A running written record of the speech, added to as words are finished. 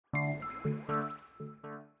This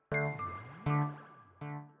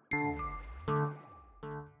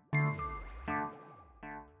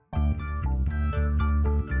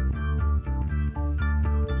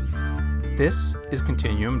is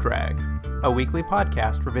Continuum Drag, a weekly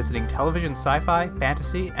podcast revisiting television sci-fi,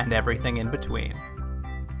 fantasy, and everything in between.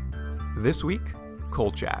 This week,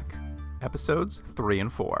 Kolchak, episodes 3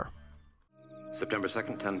 and 4. September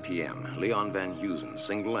 2nd, 10 p.m. Leon Van Heusen,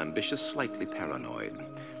 single, ambitious, slightly paranoid.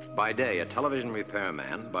 By day, a television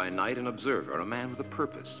repairman. By night, an observer, a man with a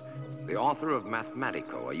purpose. The author of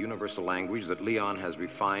Mathematico, a universal language that Leon has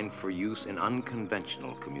refined for use in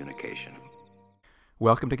unconventional communication.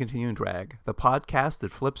 Welcome to Continuum Drag, the podcast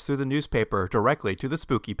that flips through the newspaper directly to the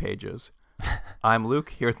spooky pages. I'm Luke,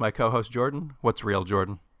 here with my co-host Jordan. What's real,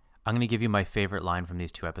 Jordan? I'm going to give you my favorite line from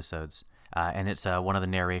these two episodes, and it's one of the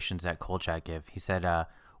narrations that Kolchak gave. He said,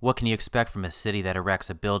 what can you expect from a city that erects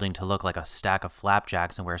a building to look like a stack of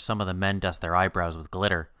flapjacks and where some of the men dust their eyebrows with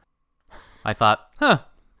glitter? I thought, how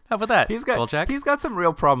about that, Kolchak? He's got some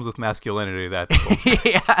real problems with masculinity, that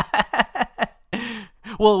Yeah.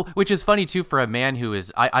 Well, which is funny, too, for a man who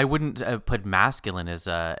is... I wouldn't put masculine as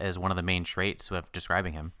one of the main traits of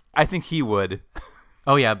describing him. I think he would.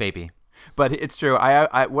 Oh, yeah, baby. But it's true.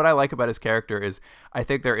 I what I like about his character is I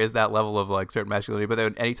think there is that level of like certain masculinity, but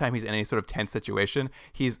then anytime he's in any sort of tense situation,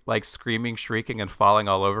 he's like screaming, shrieking, and falling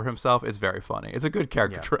all over himself. It's very funny. It's a good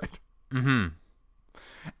character trait. Mm-hmm.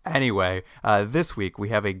 Anyway, this week we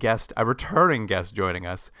have a returning guest joining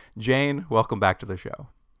us. Jane, welcome back to the show.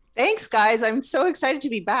 Thanks, guys. I'm so excited to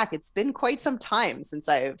be back. It's been quite some time since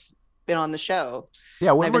I've been on the show.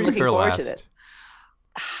 Yeah, when I've were been you looking here forward last? to this.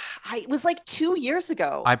 It was like 2 years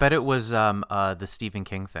ago. I bet it was the Stephen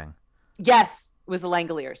King thing. Yes, it was the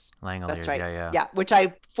Langoliers. That's right. Yeah, which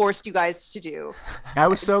I forced you guys to do. That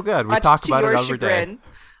was so good. We Much talked to about your it every chagrin. day.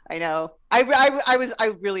 I know.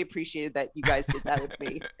 I really appreciated that you guys did that with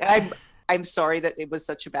me. I'm sorry that it was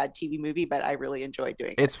such a bad TV movie, but I really enjoyed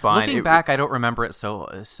doing it. It's fine. Looking back, I don't remember it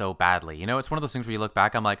so badly. You know, it's one of those things where you look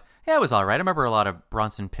back, I'm like, yeah, it was all right. I remember a lot of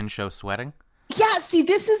Bronson Pinchot sweating. Yeah, see,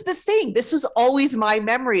 this is the thing. This was always my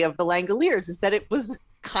memory of the Langoliers, is that it was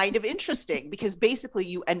kind of interesting because basically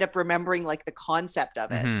you end up remembering like the concept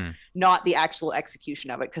of it, not the actual execution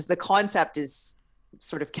of it, because the concept is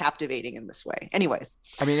sort of captivating in this way. Anyways.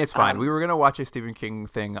 I mean, it's fine. We were going to watch a Stephen King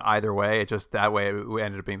thing either way. It just that way it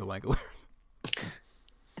ended up being the Langoliers.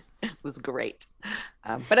 It was great.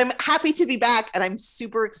 But I'm happy to be back, and I'm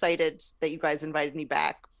super excited that you guys invited me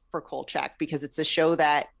back for Kolchak because it's a show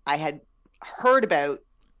that I had heard about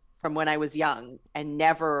from when I was young and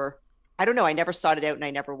I never sought it out and I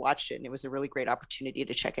never watched it, and it was a really great opportunity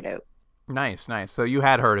to check it out. Nice. So you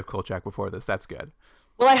had heard of Kolchak before this. That's good.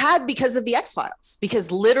 Well, I had because of the X-Files,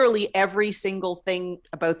 because literally every single thing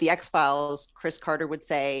about the X-Files, Chris Carter would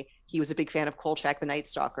say he was a big fan of Kolchak the Night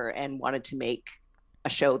Stalker and wanted to make a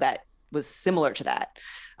show that was similar to that.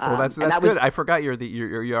 Well, that's good. I forgot you're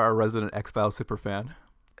a resident X-Files super fan.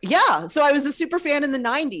 Yeah, so I was a super fan in the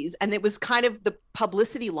 90s, and it was kind of the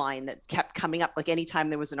publicity line that kept coming up. Like anytime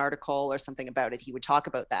there was an article or something about it, he would talk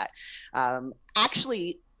about that.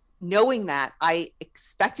 Actually, knowing that, I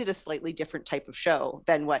expected a slightly different type of show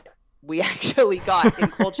than what we actually got in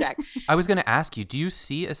Kolchak. I was going to ask you, do you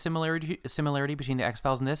see a similarity between the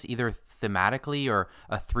X-Files and this, either thematically or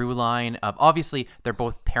a through line of, obviously they're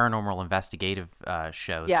both paranormal investigative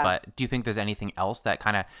shows, but do you think there's anything else that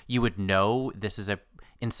kind of you would know this is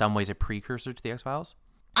in some ways a precursor to the X-Files?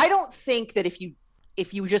 I don't think that if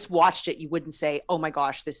you just watched it, you wouldn't say, oh my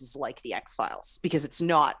gosh, this is like the X-Files, because it's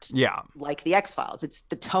not like the X-Files.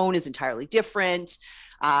 The tone is entirely different.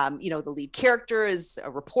 The lead character is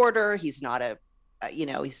a reporter. He's not a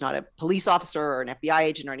police officer or an FBI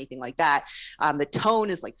agent or anything like that. The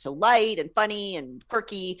tone is like so light and funny and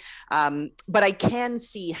quirky. But I can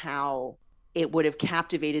see how it would have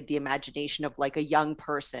captivated the imagination of like a young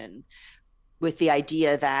person with the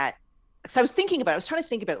idea that, so I was trying to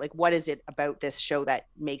think about like, what is it about this show that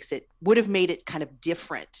would have made it kind of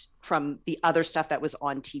different from the other stuff that was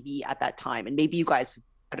on TV at that time. And maybe you guys,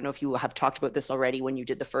 I don't know if you have talked about this already when you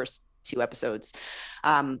did the first 2 episodes.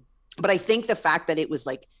 But I think the fact that it was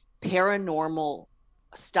like paranormal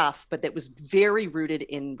stuff, but that was very rooted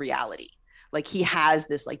in reality. Like he has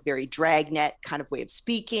this like very dragnet kind of way of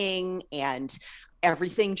speaking, and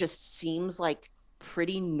everything just seems like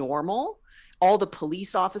pretty normal. All the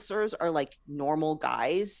police officers are like normal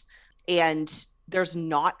guys, and there's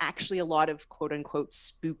not actually a lot of quote unquote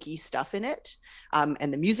spooky stuff in it.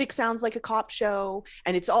 And the music sounds like a cop show,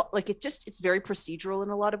 and it's all like, it's very procedural in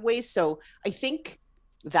a lot of ways. So I think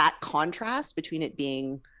that contrast between it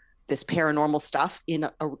being this paranormal stuff in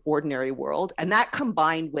an ordinary world, and that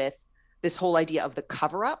combined with this whole idea of the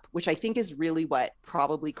cover up, which I think is really what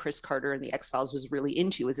probably Chris Carter and the X-Files was really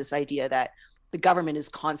into, is this idea that the government is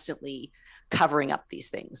constantly covering up these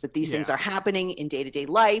things, that these things are happening in day-to-day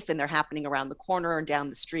life and they're happening around the corner and down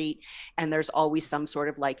the street. And there's always some sort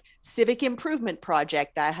of like civic improvement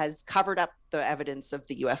project that has covered up the evidence of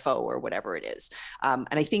the UFO or whatever it is. And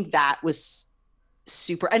I think that was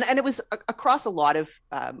super, and it was across a lot of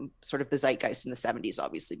sort of the zeitgeist in the 70s,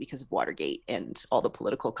 obviously, because of Watergate and all the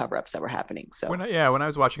political cover-ups that were happening. So when I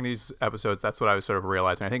was watching these episodes, that's what I was sort of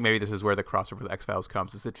realizing. I think maybe this is where the crossover with X-Files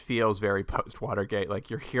comes, is it feels very post-Watergate.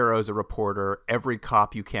 Like, your hero's a reporter, every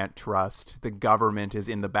cop you can't trust, the government is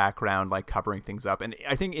in the background, like, covering things up. And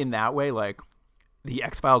I think in that way, like, the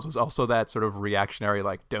X-Files was also that sort of reactionary,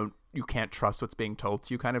 like, you can't trust what's being told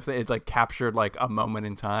to you kind of thing. It like captured like a moment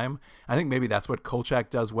in time. I think maybe that's what Kolchak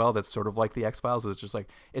does well. That's sort of like the X-Files. It's just like,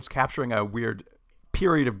 it's capturing a weird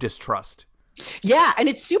period of distrust. Yeah. And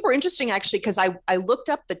it's super interesting actually, because I looked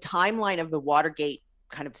up the timeline of the Watergate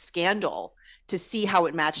kind of scandal to see how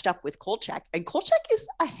it matched up with Kolchak. And Kolchak is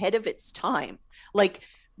ahead of its time. Like,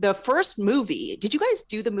 the first movie, did you guys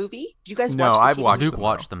do the movie? Did you guys watch the I've TV? watched Luke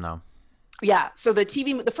watched them though. Yeah. So the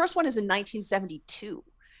first one is in 1972.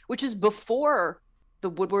 Which is before the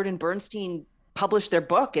Woodward and Bernstein published their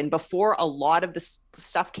book and before a lot of this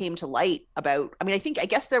stuff came to light about, I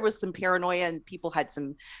guess there was some paranoia and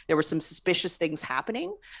there were some suspicious things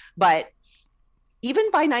happening. But even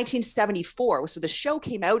by 1974, so the show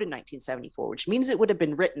came out in 1974, which means it would have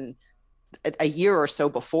been written a year or so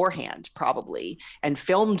beforehand, probably, and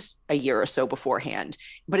filmed a year or so beforehand.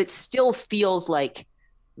 But it still feels like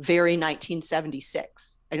very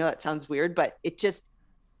 1976. I know that sounds weird, but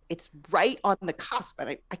it's right on the cusp,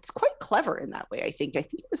 and it's quite clever in that way. I think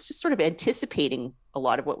it was just sort of anticipating a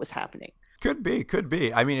lot of what was happening. Could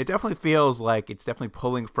be. I mean, it definitely feels like it's definitely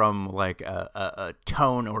pulling from like a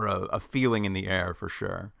tone or a feeling in the air for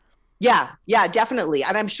sure. Yeah, definitely.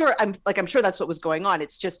 And I'm sure that's what was going on.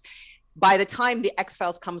 It's just by the time the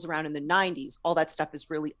X-Files comes around in the 90s, all that stuff is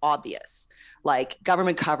really obvious. Like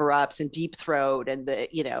government cover-ups and Deep Throat and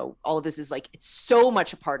all of this is like, it's so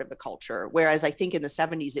much a part of the culture. Whereas I think in the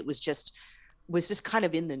 70s, it was just kind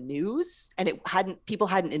of in the news and people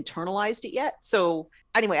hadn't internalized it yet. So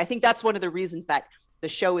anyway, I think that's one of the reasons that the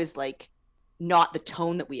show is like not the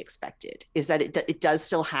tone that we expected, is that it does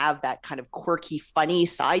still have that kind of quirky, funny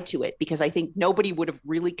side to it, because I think nobody would have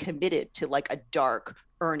really committed to like a dark,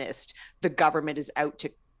 earnest, the government is out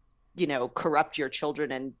to, corrupt your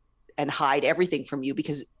children and hide everything from you,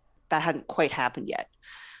 because that hadn't quite happened yet.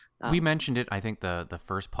 We mentioned it, I think, the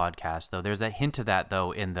first podcast, though. There's a hint of that,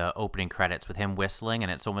 though, in the opening credits with him whistling,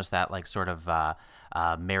 and it's almost that, like, sort of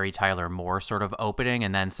Mary Tyler Moore sort of opening,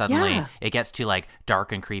 and then suddenly it gets to, like,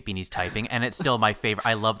 dark and creepy, and he's typing, and it's still my favorite.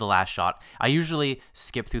 I love the last shot. I usually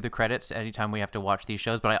skip through the credits anytime we have to watch these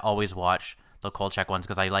shows, but I always watch the Kolchak ones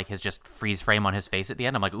because I like his just freeze frame on his face at the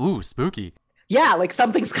end. I'm like, ooh, spooky. Yeah, like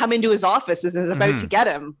something's come into his office and is about to get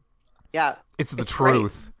him. Yeah. It's the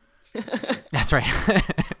truth. That's right.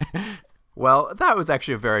 Well, that was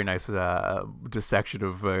actually a very nice dissection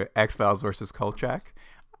of X-Files versus Kolchak.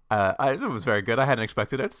 It was very good. I hadn't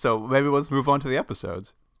expected it. So maybe let's move on to the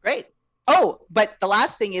episodes. Great. Oh, but the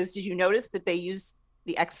last thing is, did you notice that they use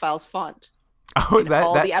the X-Files font? Oh, is that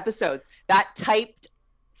all the episodes? That typed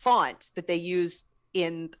font that they use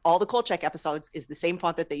in all the Kolchak episodes is the same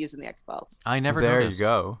font that they use in the X-Files. I never noticed. There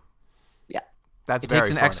you go. It takes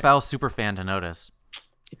an X-Files super fan to notice.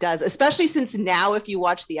 It does, especially since now if you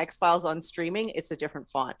watch the X-Files on streaming, it's a different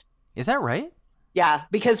font. Is that right? Yeah,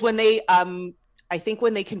 because when they, I think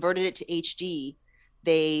when they converted it to HD,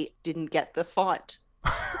 they didn't get the font.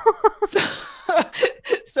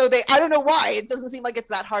 So I don't know why. It doesn't seem like it's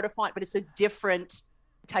that hard a font, but it's a different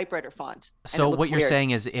typewriter font. So what you're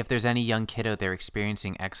saying is if there's any young kid out there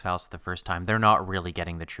experiencing X-Files for the first time, they're not really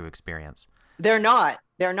getting the true experience. They're not.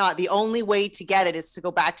 The only way to get it is to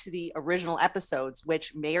go back to the original episodes,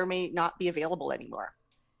 which may or may not be available anymore.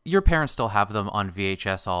 Your parents still have them on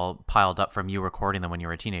VHS all piled up from you recording them when you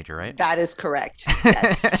were a teenager, right? That is correct.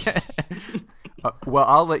 Yes. Well,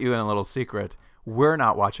 I'll let you in a little secret. We're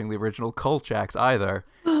not watching the original Kolchaks either.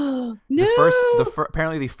 No.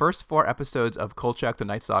 Apparently the first 4 episodes of Kolchak the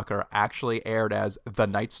Night Stalker actually aired as The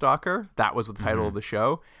Night Stalker. That was the title of the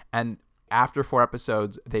show. And after 4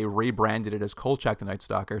 episodes, they rebranded it as Kolchak the Night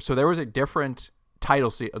Stalker. So there was a different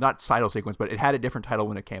not title sequence, but it had a different title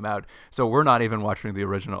when it came out. So we're not even watching the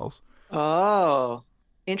originals. Oh,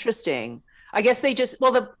 interesting. I guess they just,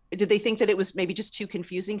 did they think that it was maybe just too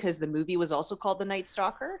confusing because the movie was also called The Night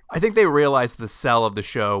Stalker? I think they realized the sell of the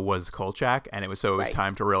show was Kolchak, and it was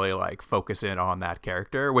time to really like focus in on that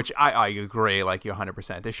character, which I agree, like you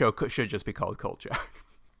 100%. The show should just be called Kolchak.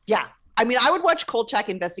 Yeah. I mean, I would watch Kolchak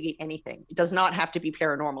investigate anything. It does not have to be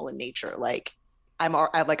paranormal in nature. Like, I'm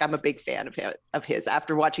a big fan of his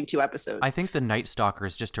after watching 2 episodes. I think The Night Stalker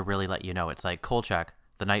is just to really let you know. It's like Kolchak,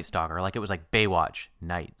 The Night Stalker. Like it was like Baywatch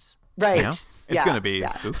Nights. Right. You know? It's going to be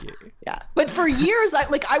spooky. Yeah. But for years,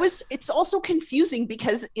 it's also confusing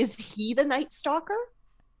because is he the Night Stalker?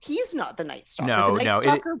 He's not the Night Stalker. No, the Night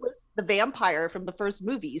Stalker was the vampire from the first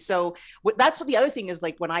movie. So that's what the other thing is,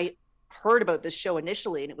 like when I heard about this show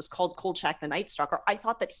initially and it was called Kolchak the Night Stalker, I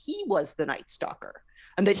thought that he was the Night Stalker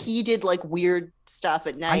and that he did like weird stuff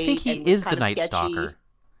at night. I think he is the Night Stalker.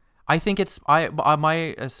 I think it's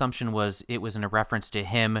my assumption was it was in a reference to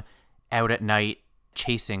him out at night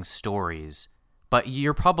chasing stories. But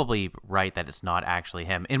you're probably right that it's not actually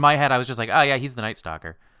him. In my head, I was just like, oh yeah, he's the Night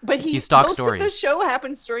Stalker. But he stalks stories. Most of the show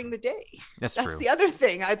happens during the day. That's true. That's the other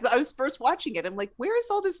thing. I was first watching it. I'm like, where is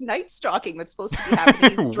all this night stalking that's supposed to be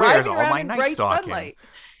happening? He's driving around in bright sunlight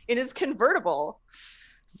in his convertible.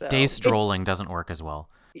 So, day strolling doesn't work as well.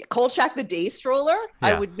 Kolchak the Day Stroller? Yeah.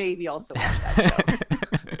 I would maybe also watch that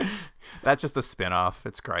show. That's just a spin-off.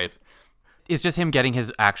 It's great. It's just him getting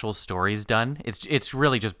his actual stories done. It's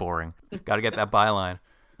really just boring. Got to get that byline.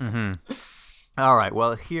 Mm-hmm. All right.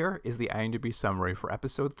 Well, here is the IMDb summary for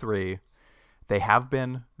episode 3. They have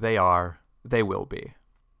been, they are, they will be.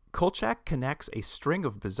 Kolchak connects a string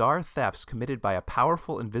of bizarre thefts committed by a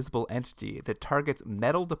powerful invisible entity that targets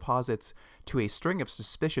metal deposits to a string of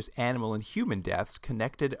suspicious animal and human deaths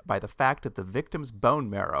connected by the fact that the victim's bone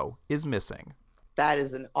marrow is missing. That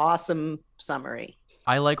is an awesome summary.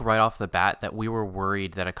 I like right off the bat that we were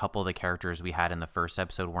worried that a couple of the characters we had in the first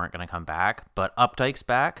episode weren't going to come back, but Updike's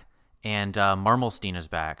back and Marmelstein is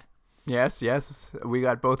back. Yes. We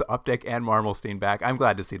got both Updike and Marmelstein back. I'm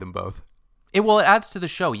glad to see them both. It adds to the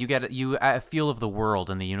show. You get a feel of the world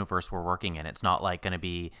and the universe we're working in. It's not like going to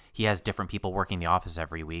be he has different people working the office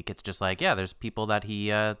every week. It's just like, yeah, there's people that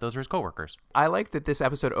those are his coworkers. I like that this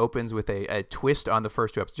episode opens with a twist on the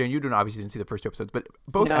first 2 episodes. Jane, you obviously didn't see the first 2 episodes, but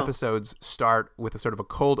both episodes start with a sort of a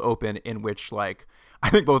cold open in which, like, I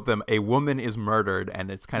think both of them, a woman is murdered,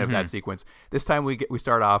 and it's kind of that sequence. This time we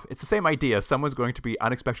start off, it's the same idea. Someone's going to be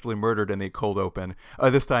unexpectedly murdered in the cold open.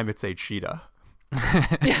 This time it's a cheetah.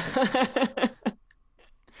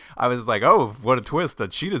 I was like, oh, what a twist! A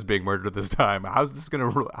cheetah's being murdered this time.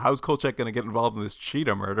 How's Kolchak gonna get involved in this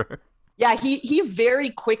cheetah murder? Yeah, he very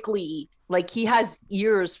quickly, like, he has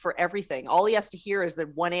ears for everything. All he has to hear is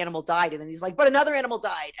that one animal died, and then he's like, but another animal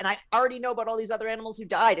died, and I already know about all these other animals who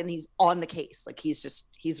died, and he's on the case. Like,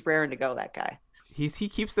 he's raring to go, that guy. He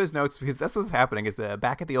keeps those notes because that's what's happening. Is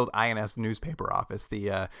back at the old INS newspaper office,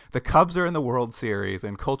 the Cubs are in the World Series,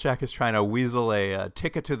 and Kolchak is trying to weasel a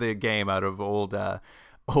ticket to the game out of old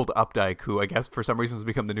Updike, who I guess for some reason has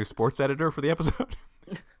become the new sports editor for the episode.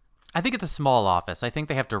 I think it's a small office. I think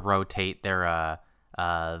they have to rotate their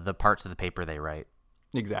the parts of the paper they write.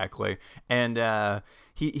 Exactly, and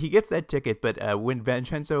he gets that ticket, but when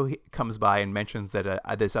Vincenzo comes by and mentions that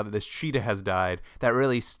this cheetah has died, that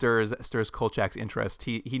really stirs Kolchak's interest.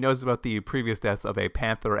 He knows about the previous deaths of a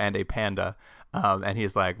panther and a panda, and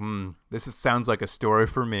he's like, sounds like a story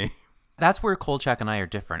for me. That's where Kolchak and I are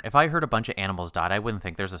different. If I heard a bunch of animals died, I wouldn't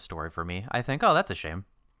think there's a story for me. I think, oh, that's a shame.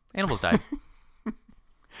 Animals died.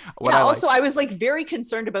 I was like very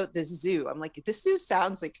concerned about this zoo. I'm like, this zoo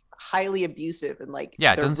sounds like highly abusive and like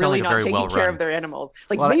they're really not taking care of their animals.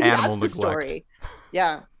 Like maybe that's the story.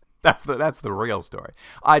 Yeah. That's the real story.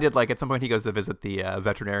 I did like at some point he goes to visit the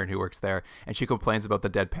veterinarian who works there, and she complains about the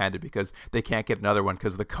dead panda because they can't get another one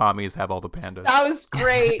because the commies have all the pandas. That was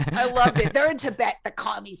great. I loved it. They're in Tibet. The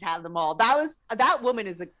commies have them all. That woman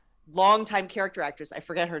is a longtime character actress. I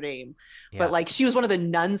forget her name, but like she was one of the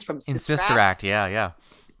nuns from Sister Act. Yeah.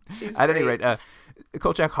 At any rate,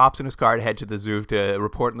 Kolchak hops in his car to head to the zoo to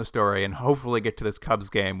report on the story and hopefully get to this Cubs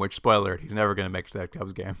game, which, spoiler alert, he's never going to make it to that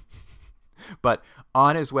Cubs game. But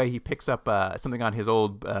on his way, he picks up something on his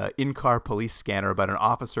old in-car police scanner about an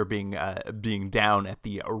officer being down at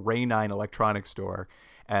the Ray 9 electronics store.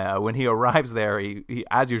 When he arrives there, he,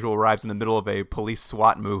 as usual, arrives in the middle of a police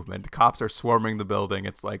SWAT movement. Cops are swarming the building.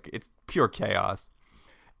 It's pure chaos.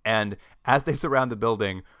 And as they surround the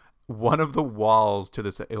building, one of the walls to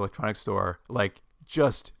this electronics store,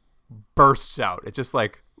 just bursts out. It's just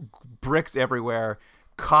bricks everywhere.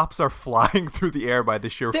 Cops are flying through the air by the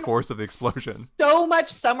sheer force of the explosion. So much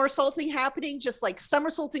somersaulting happening, just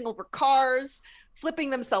somersaulting over cars, flipping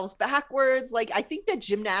themselves backwards. I think the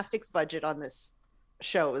gymnastics budget on this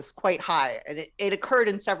show is quite high, and it occurred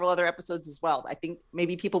in several other episodes as well. I think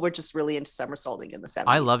maybe people were just really into somersaulting in the 70s.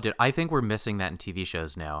 I loved it. I think we're missing that in TV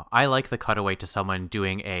shows now. I like the cutaway to someone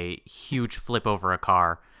doing a huge flip over a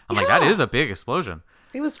car. I'm like, that is a big explosion.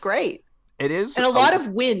 It was great. It is. And a lot of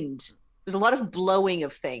wind. There's a lot of blowing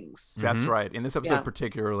of things. That's right. In this episode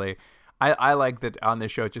particularly, I like that on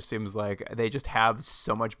this show. It just seems like they just have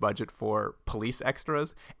so much budget for police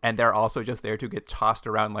extras, and they're also just there to get tossed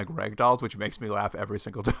around like rag dolls, which makes me laugh every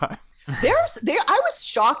single time. I was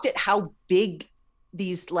shocked at how big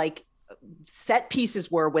these like set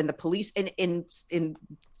pieces were when the police in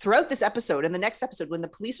throughout this episode and the next episode, when the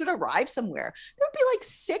police would arrive somewhere, there would be like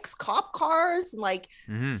 6 cop cars and like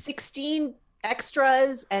 16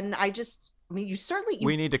 extras, and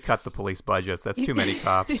we need to cut the police budgets. That's too many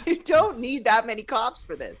cops. You don't need that many cops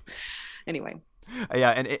for this. Anyway. Yeah,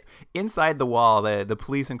 and inside the wall, the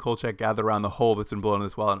police and Kolchak gather around the hole that's been blown in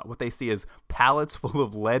this wall, and what they see is pallets full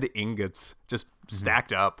of lead ingots just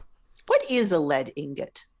stacked up. What is a lead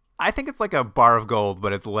ingot? I think it's like a bar of gold,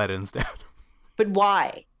 but it's lead instead. But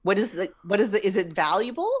why? Is it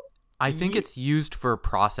valuable? I think it's used for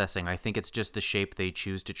processing. I think it's just the shape they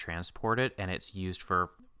choose to transport it, and it's used for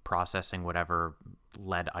processing whatever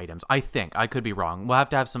lead items. I think. I could be wrong. We'll have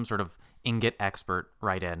to have some sort of ingot expert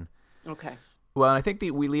write in. Okay. Well, and I think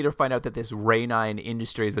we later find out that this Ray 9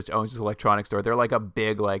 Industries, which owns this electronics store, they're like a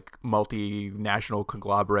big like multinational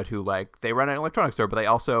conglomerate who like they run an electronics store, but they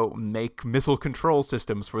also make missile control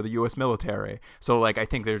systems for the U.S. military. So like I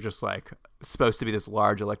think they're just like supposed to be this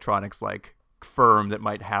large electronics like firm that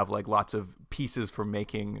might have like lots of pieces for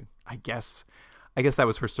making. I guess that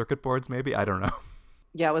was for circuit boards, maybe. I don't know.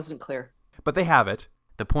 Yeah, it wasn't clear. But they have it.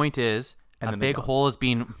 The point is, a big hole is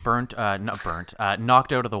being knocked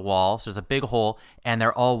out of the wall. So there's a big hole, and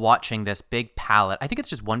they're all watching this big pallet. I think it's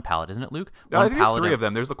just one pallet, isn't it, Luke? I think there's 3 of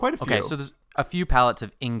them. There's quite a few. Okay, so there's a few pallets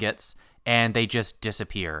of ingots, and they just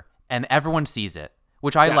disappear. And everyone sees it,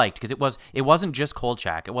 which I liked, because it wasn't just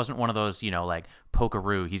Kolchak. It wasn't one of those, like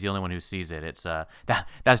Pokeroo. He's the only one who sees it. It's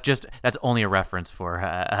that's only a reference for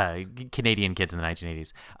Canadian kids in the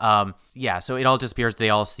 1980s. So it all disappears. They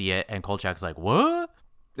all see it, and Kolchak's like, "What?"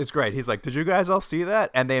 It's great. He's like, "Did you guys all see that?"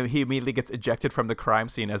 And he immediately gets ejected from the crime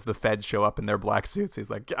scene as the feds show up in their black suits. He's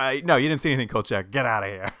like, "No, you didn't see anything, Kolchak. Get out of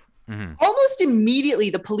here." Mm-hmm. Almost immediately,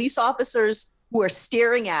 the police officers who are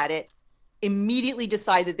staring at it immediately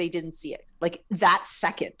decide that they didn't see it. Like that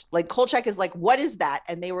second, like Kolchak is like, "What is that?"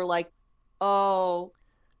 And they were like, "Oh,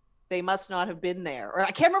 they must not have been there." Or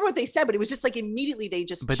I can't remember what they said, but it was just like immediately they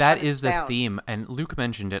just. But that is the theme, and Luke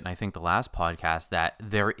mentioned it, and I think the last podcast, that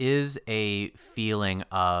there is a feeling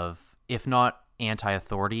of, if not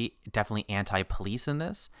anti-authority, definitely anti-police in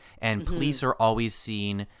this, and police are always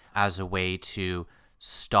seen as a way to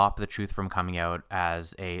stop the truth from coming out,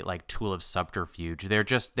 as a like tool of subterfuge. They're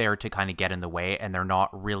just there to kind of get in the way, and they're not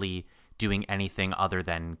really doing anything other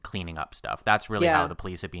than cleaning up stuff. That's really how the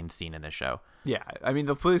police are being seen in this show. Yeah, I mean,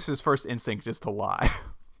 the police's first instinct is to lie.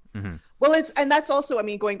 Mm-hmm. Well, that's also, I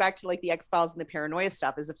mean, going back to like the X-Files and the paranoia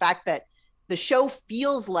stuff, is the fact that the show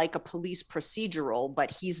feels like a police procedural,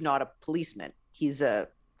 but he's not a policeman. He's a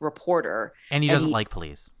reporter. And he doesn't like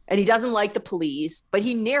police. And he doesn't like the police, but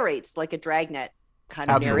he narrates like a Dragnet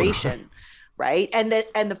kind of narration, right? And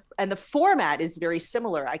the format is very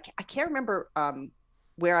similar. I can't remember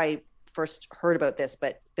where I first heard about this,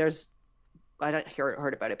 but I don't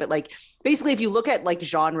heard about it, but like basically if you look at like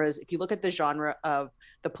genres, if you look at the genre of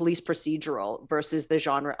the police procedural versus the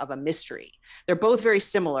genre of a mystery, they're both very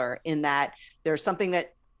similar in that there's something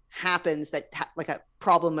that happens like a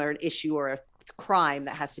problem or an issue or a crime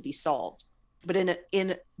that has to be solved. But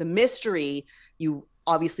in the mystery, you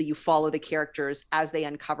follow the characters as they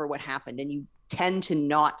uncover what happened, and you tend to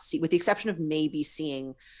not see, with the exception of maybe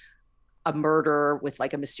seeing a murder with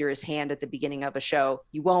like a mysterious hand at the beginning of a show,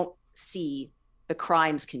 you won't see the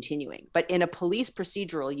crimes continuing. But in a police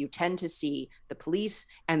procedural, you tend to see the police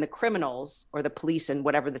and the criminals, or the police and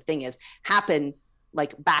whatever the thing is, happen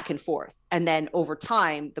like back and forth. And then over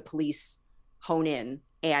time, the police hone in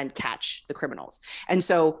and catch the criminals. And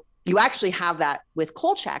so you actually have that with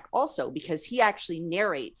Kolchak also, because he actually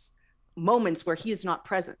narrates moments where he is not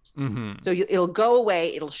present. Mm-hmm. So it'll go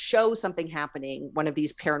away, it'll show something happening, one of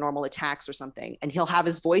these paranormal attacks or something, and he'll have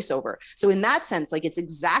his voiceover. So in that sense, like, it's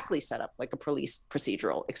exactly set up like a police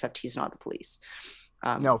procedural, except he's not the police.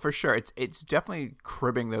 No, for sure. It's definitely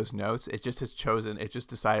cribbing those notes. It just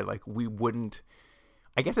decided like we wouldn't,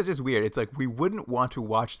 I guess it's just weird. It's like we wouldn't want to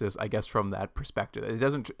watch this, I guess, from that perspective. It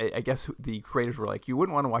doesn't, I guess the creators were like, you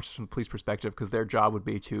wouldn't want to watch this from the police perspective because their job would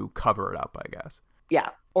be to cover it up, I guess. Yeah.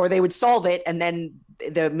 Or they would solve it and then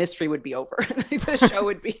the mystery would be over. The show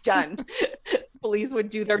would be done. police would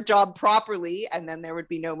do their job properly, and then there would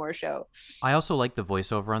be no more show. I also like the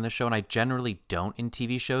voiceover on this show, and I generally don't in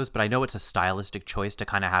TV shows, but I know it's a stylistic choice to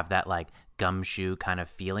kind of have that like gumshoe kind of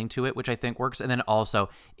feeling to it, which I think works. And then also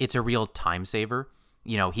it's a real time saver.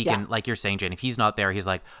 You know, he can, like you're saying, Jane, if he's not there, he's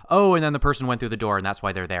like, oh, and then the person went through the door and that's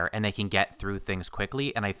why they're there, and they can get through things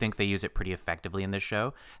quickly. And I think they use it pretty effectively in this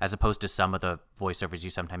show, as opposed to some of the voiceovers you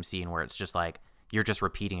sometimes see where it's just like, you're just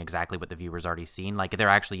repeating exactly what the viewer's already seen. Like they're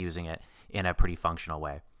actually using it in a pretty functional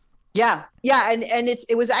way. Yeah. And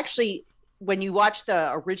it was actually, when you watch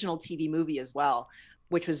the original TV movie as well,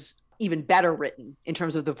 which was even better written in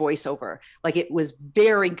terms of the voiceover, like it was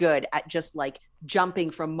very good at just like jumping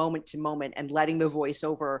from moment to moment and letting the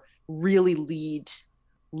voiceover really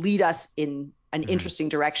lead us in an interesting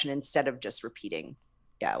direction instead of just repeating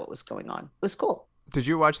what was going on. It was cool. Did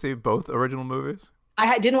you watch both original movies?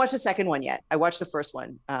 I didn't watch the second one yet. I watched the first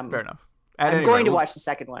one. Fair enough. I'm going to watch the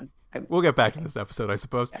second one. We'll get back to this episode, I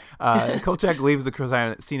suppose. Kolchak leaves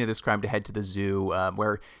the scene of this crime to head to the zoo,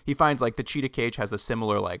 where he finds like the cheetah cage has a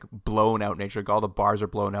similar like blown out nature. Like all the bars are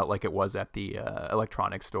blown out like it was at the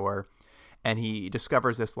electronics store, and he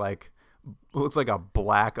discovers this like looks like a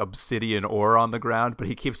black obsidian ore on the ground, but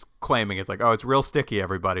he keeps claiming it's like, oh, it's real sticky,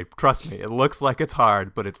 everybody. Trust me, it looks like it's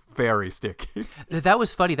hard, but it's very sticky. That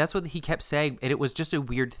was funny. That's what he kept saying, and it was just a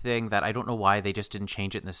weird thing that I don't know why they just didn't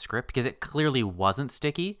change it in the script, because it clearly wasn't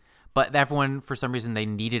sticky, but everyone, for some reason, they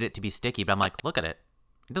needed it to be sticky. But I'm like, look at it.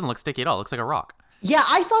 It doesn't look sticky at all. It looks like a rock. Yeah,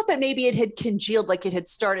 I thought that maybe it had congealed, like it had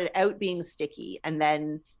started out being sticky, and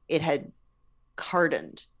then it had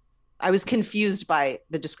hardened. I was confused by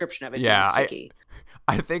the description of it being sticky.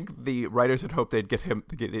 I think the writers had hoped they'd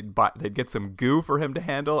get some goo for him to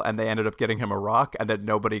handle, and they ended up getting him a rock, and then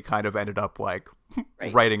nobody kind of ended up like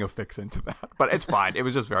writing a fix into that. But it's fine. It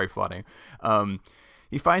was just very funny.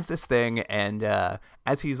 He finds this thing, and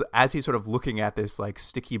as he's sort of looking at this like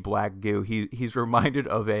sticky black goo, he's reminded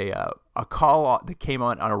of a call that came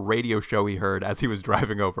on a radio show he heard as he was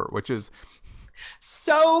driving over, which is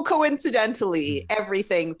so coincidentally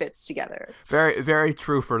everything fits together. Very, very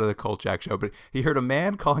true for the Kolchak show. But he heard a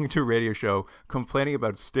man calling into a radio show complaining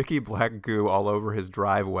about sticky black goo all over his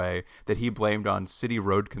driveway that he blamed on city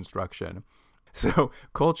road construction. So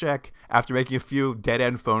Kolchak, after making a few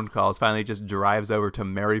dead-end phone calls, finally just drives over to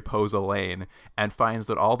Mariposa Lane and finds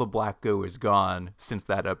that all the black goo is gone since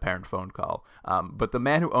that apparent phone call. But the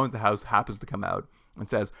man who owned the house happens to come out and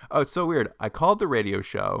says, oh, it's so weird. I called the radio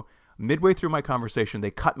show. Midway through my conversation, they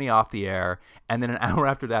cut me off the air, and then an hour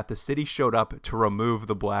after that, the city showed up to remove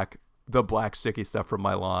the black sticky stuff from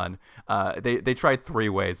my lawn. They tried 3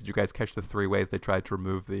 ways. Did you guys catch the 3 ways they tried to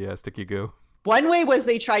remove the sticky goo? One way was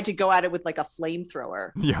they tried to go at it with like a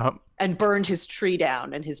flamethrower. Yep. And burned his tree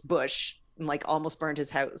down and his bush, and like almost burned his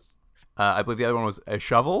house. I believe the other one was a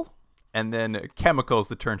shovel, and then chemicals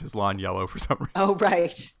that turned his lawn yellow for some reason. Oh,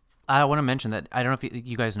 right. I want to mention that, I don't know if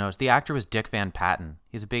you guys noticed, the actor was Dick Van Patten.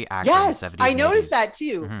 He's a big actor. Yes, in the 70s I noticed movies. that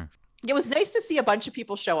too. Mm-hmm. It was nice to see a bunch of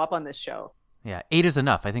people show up on this show. Yeah, 8 is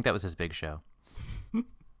enough. I think that was his big show.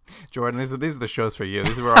 Jordan, these are the shows for you.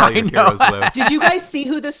 These are where all your heroes live. Did you guys see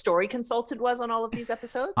who the story consultant was on all of these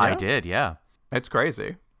episodes? I did, yeah. It's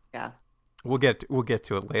crazy. Yeah. We'll get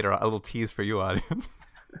to it later. A little tease for you, audience.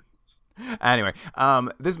 Anyway,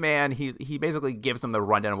 this man, he basically gives them the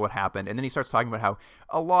rundown of what happened, and then he starts talking about how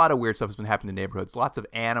a lot of weird stuff has been happening in the neighborhoods. Lots of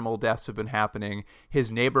animal deaths have been happening.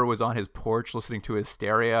 His neighbor was on his porch listening to his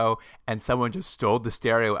stereo, and someone just stole the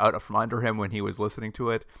stereo out from under him when he was listening to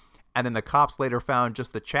it. And then the cops later found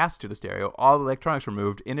just the chassis to the stereo, all the electronics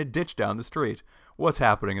removed, in a ditch down the street. What's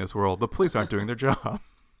happening in this world? The police aren't doing their job.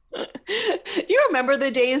 You remember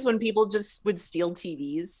the days when people just would steal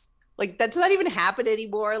TVs? Like, that does not even happen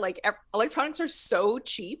anymore. Like, electronics are so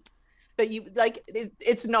cheap that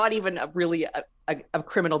it's not even really a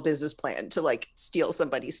criminal business plan to like steal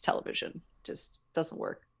somebody's television. Just doesn't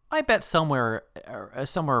work. I bet somewhere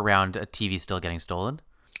around a TV still getting stolen.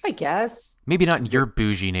 I guess. Maybe not in your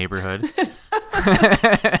bougie neighborhood.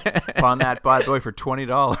 Pawn that bad boy for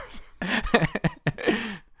 $20.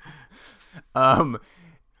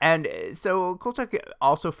 And so Kolchak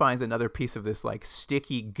also finds another piece of this like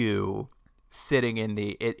sticky goo sitting in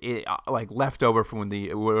it like left over from when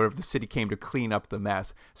the city came to clean up the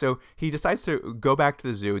mess. So he decides to go back to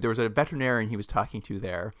the zoo. There was a veterinarian he was talking to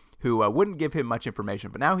there who wouldn't give him much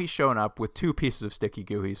information, but now he's shown up with 2 pieces of sticky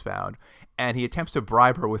goo he's found, and he attempts to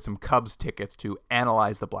bribe her with some Cubs tickets to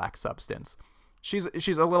analyze the black substance. She's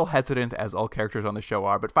a little hesitant, as all characters on the show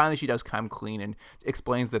are, but finally she does come clean and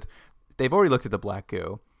explains that they've already looked at the black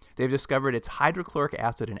goo. They've discovered it's hydrochloric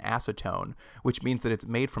acid and acetone, which means that it's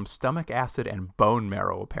made from stomach acid and bone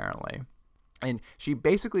marrow, apparently. And she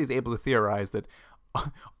basically is able to theorize that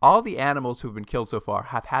all the animals who've been killed so far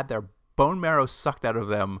have had their bone marrow sucked out of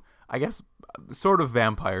them, I guess, sort of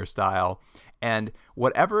vampire style. And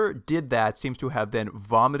whatever did that seems to have then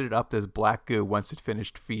vomited up this black goo once it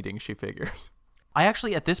finished feeding, she figures. I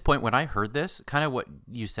actually, at this point, when I heard this, kind of what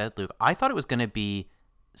you said, Luke, I thought it was going to be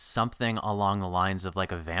something along the lines of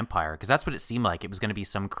like a vampire, because that's what it seemed like. It was going to be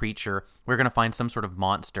some creature. We're going to find some sort of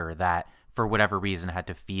monster that, for whatever reason, had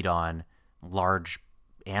to feed on large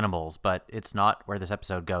animals, but it's not where this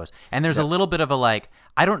episode goes. And there's a little bit of a like,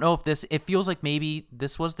 I don't know if this, it feels like maybe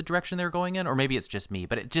this was the direction they're going in, or maybe it's just me,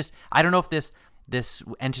 but it just, I don't know if this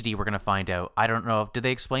entity we're going to find out, I don't know, did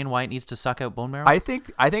they explain why it needs to suck out bone marrow? I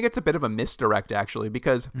think it's a bit of a misdirect, actually,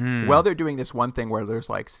 because while they're doing this one thing where there's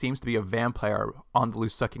like seems to be a vampire on the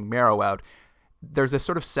loose sucking marrow out, there's this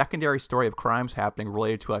sort of secondary story of crimes happening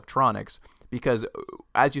related to electronics. Because,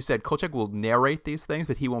 as you said, Kolchak will narrate these things,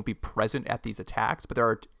 but he won't be present at these attacks. But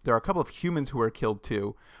there are a couple of humans who are killed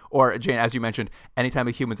too. Or, Jane, as you mentioned, anytime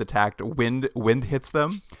a human's attacked, wind hits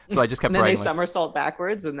them. So I just kept and then writing. They somersault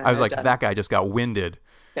backwards, and then I was like, done. That guy just got winded.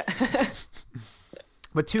 Yeah.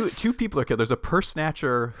 But two people are killed. There's a purse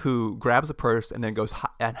snatcher who grabs a purse and then goes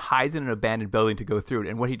and hides in an abandoned building to go through it.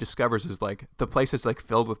 And what he discovers is like the place is like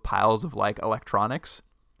filled with piles of like electronics,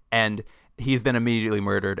 and he's then immediately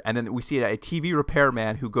murdered. And then we see a TV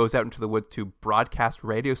repairman who goes out into the woods to broadcast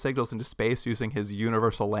radio signals into space using his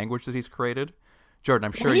universal language that he's created. Jordan,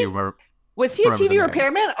 I'm sure you remember. Was he a TV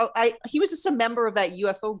repairman? Oh, he was just a member of that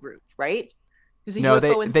UFO group, right? He was a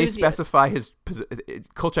UFO enthusiast. They specify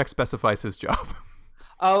Kolchak specifies his job.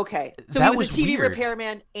 Oh, okay. So he was a TV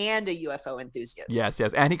repairman and a UFO enthusiast. Yes.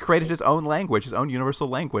 And he created his own language, his own universal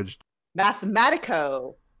language.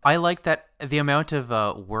 Mathematico. I like that the amount of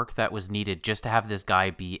work that was needed just to have this guy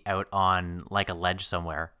be out on like a ledge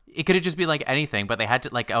somewhere. It could have just been like anything, but they had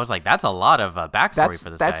to I was like, that's a lot of backstory for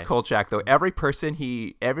this guy. That's Kolchak though. Every person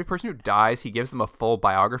who dies, he gives them a full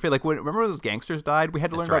biography. Like remember when those gangsters died? We had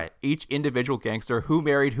to learn about each individual gangster, who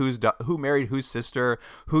married whose sister,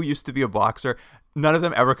 who used to be a boxer. None of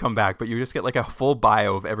them ever come back, but you just get like a full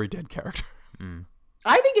bio of every dead character.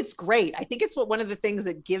 I think it's great. I think it's one of the things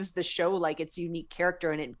that gives the show like its unique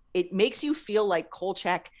character, and it makes you feel like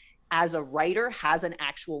Kolchak as a writer has an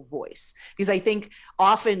actual voice. Because I think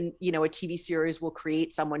often, a TV series will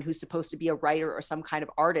create someone who's supposed to be a writer or some kind of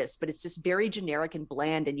artist, but it's just very generic and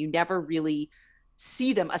bland, and you never really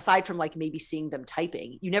see them, aside from like maybe seeing them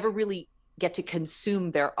typing. You never really get to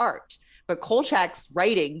consume their art. But Kolchak's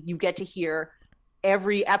writing, you get to hear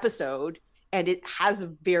every episode, and it has a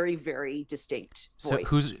very, very distinct voice.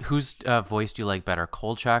 So whose voice do you like better?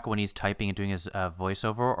 Kolchak when he's typing and doing his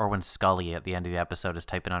voiceover, or when Scully at the end of the episode is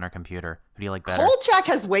typing on her computer? Who do you like better? Kolchak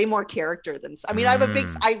has way more character than... I mean,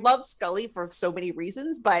 I love Scully for so many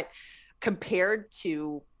reasons, but compared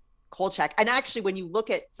to Kolchak, and actually when you look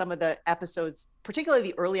at some of the episodes, particularly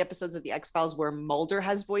the early episodes of The X-Files where Mulder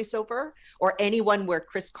has voiceover, or anyone where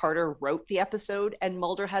Chris Carter wrote the episode and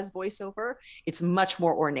Mulder has voiceover, it's much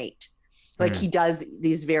more ornate. Like he does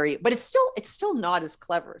these but it's still not as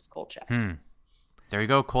clever as Kolchak. There you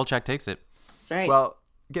go. Kolchak takes it. That's right. Well,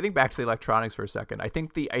 getting back to the electronics for a second, I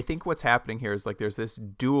think what's happening here is like there's this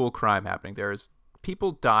dual crime happening. There's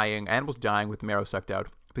people dying, animals dying with marrow sucked out,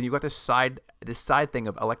 but you've got this side thing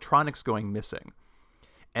of electronics going missing.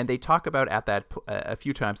 And they talk about at that a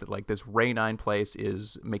few times that like this Ray 9 place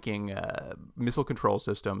is making missile control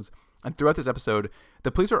systems. And throughout this episode,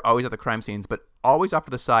 the police are always at the crime scenes, but always off to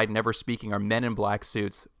the side, never speaking, are men in black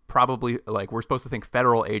suits, probably like we're supposed to think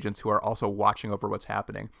federal agents who are also watching over what's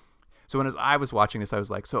happening. So as I was watching this, I was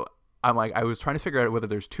like, I was trying to figure out whether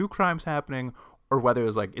there's two crimes happening or whether it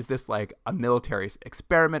was like, is this like a military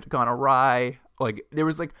experiment gone awry? Like they're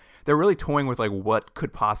really toying with like what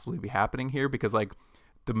could possibly be happening here, because like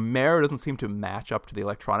the marrow doesn't seem to match up to the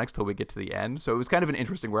electronics till we get to the end. So it was kind of an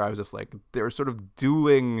interesting where I was just like, there were sort of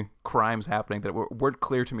dueling crimes happening that weren't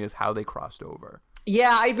clear to me as how they crossed over.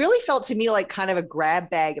 Yeah, I really felt to me like kind of a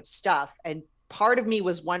grab bag of stuff. And part of me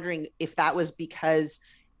was wondering if that was because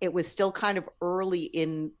it was still kind of early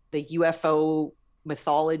in the UFO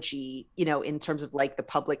mythology, in terms of like the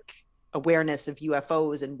public awareness of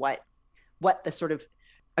UFOs and what the sort of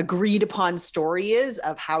agreed upon story is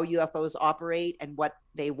of how UFOs operate and what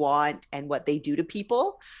they want and what they do to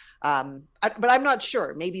people. But I'm not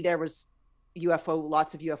sure. Maybe there was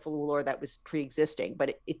lots of UFO lore that was pre-existing,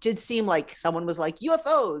 but it did seem like someone was like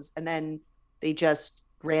UFOs, and then they just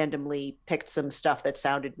randomly picked some stuff that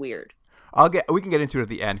sounded weird. We can get into it at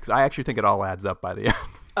the end, because I actually think it all adds up by the end.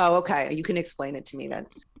 Oh, okay. You can explain it to me then.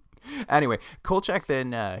 Anyway, Kolchak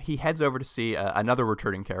then he heads over to see another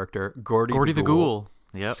returning character, Gordy the Ghoul.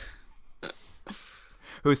 Yep.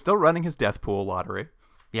 who's still running his death pool lottery.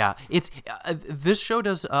 Yeah, it's this show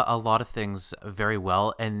does a lot of things very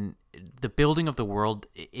well, and the building of the world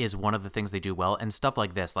is one of the things they do well, and stuff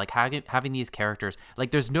like this, like having these characters.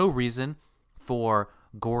 Like, there's no reason for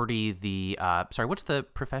Gordy, the what's the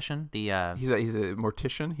profession? The he's a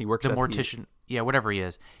mortician. He works the mortician. Yeah, whatever he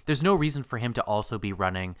is. There's no reason for him to also be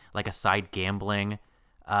running like a side gambling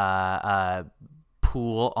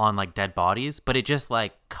pool on like dead bodies, but it just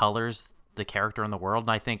like colors the character in the world,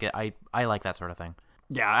 and I think I like that sort of thing.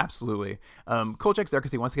 Yeah, absolutely. Kolchak's there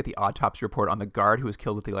because he wants to get the autopsy report on the guard who was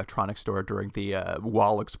killed at the electronics store during the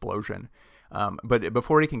wall explosion. But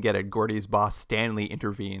before he can get it, Gordy's boss, Stanley,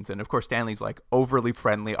 intervenes. And, of course, Stanley's, like, overly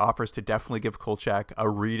friendly, offers to definitely give Kolchak a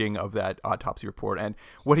reading of that autopsy report. And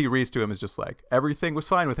what he reads to him is just, like, everything was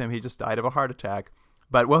fine with him. He just died of a heart attack.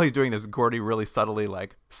 But while he's doing this, Gordy really subtly,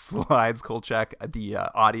 like, slides Kolchak the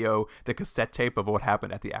audio, the cassette tape of what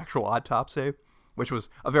happened at the actual autopsy, which was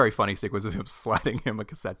a very funny sequence of him sliding him a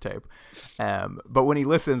cassette tape. But when he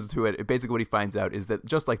listens to it, basically what he finds out is that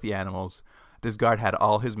just like the animals, this guard had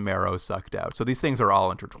all his marrow sucked out. So these things are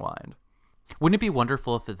all intertwined. Wouldn't it be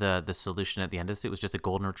wonderful if the solution at the end of it was just a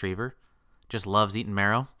golden retriever? Just loves eating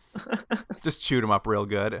marrow? Just chewed him up real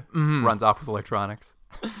good. Mm-hmm. Runs off with electronics.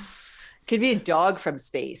 Could be a dog from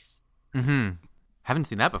space. Mm-hmm. Haven't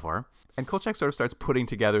seen that before. And Kolchak sort of starts putting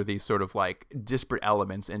together these sort of like disparate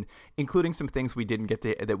elements, and including some things we didn't get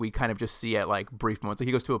to, that we kind of just see at like brief moments. Like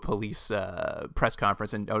he goes to a police press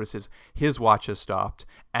conference and notices his watch has stopped,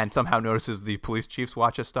 and somehow notices the police chief's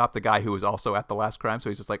watch has stopped, the guy who was also at the last crime. So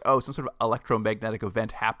he's just like, oh, some sort of electromagnetic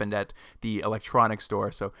event happened at the electronics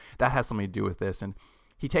store. So that has something to do with this. And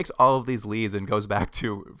he takes all of these leads and goes back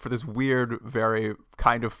to, for this weird, very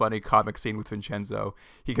kind of funny comic scene with Vincenzo,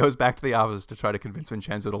 he goes back to the office to try to convince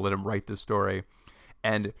Vincenzo to let him write this story.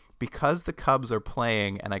 And because the Cubs are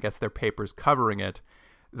playing, and I guess their paper's covering it,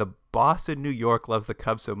 the boss in New York loves the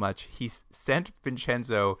Cubs so much, he sent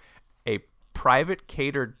Vincenzo a private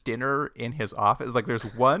catered dinner in his office. Like,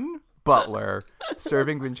 there's one butler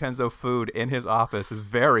serving Vincenzo food in his office. Is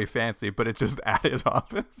very fancy, but it's just at his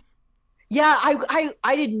office. Yeah,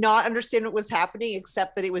 I did not understand what was happening,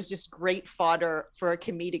 except that it was just great fodder for a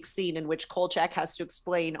comedic scene in which Kolchak has to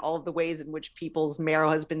explain all of the ways in which people's marrow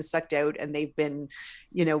has been sucked out and they've been,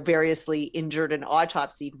 variously injured and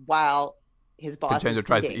autopsied while his boss Vincenzo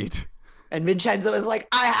tries to eat. And Vincenzo is like,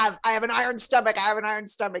 I have an iron stomach. I have an iron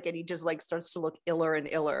stomach. And he just like starts to look iller and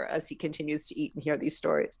iller as he continues to eat and hear these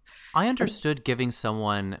stories. I understood giving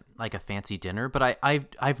someone like a fancy dinner, but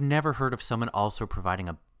I've never heard of someone also providing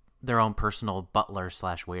their own personal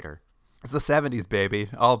butler/waiter. It's the 70s, baby.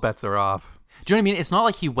 All bets are off. Do you know what I mean? It's not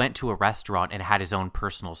like he went to a restaurant and had his own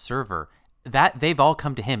personal server. That they've all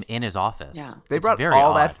come to him in his office. Yeah, they brought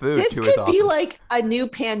all that food to his office. This could be like a new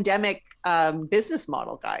pandemic business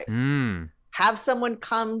model, guys. Have someone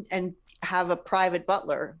come and have a private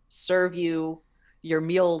butler serve you your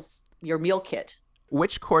meals, your meal kit.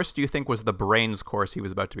 Which course do you think was the brains course he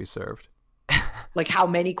was about to be served? Like, how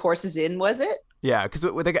many courses in was it? Yeah,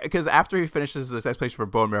 because after he finishes this explanation for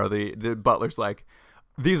bone marrow, the butler's like,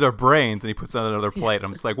 these are brains, and he puts it on another plate.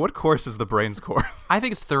 I'm just like, what course is the brains course? I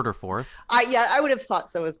think it's third or fourth. I would have thought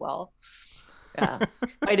so as well. Yeah,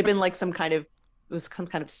 might have been like some kind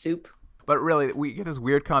of soup. But really, we get this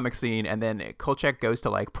weird comic scene, and then Kolchak goes to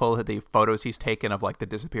like pull the photos he's taken of like the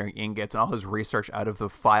disappearing ingots and all his research out of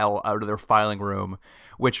their filing room.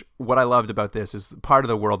 Which, what I loved about this is part of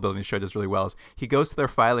the world building the show does really well is he goes to their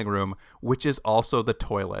filing room, which is also the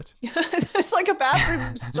toilet. There's like a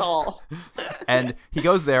bathroom stall. And he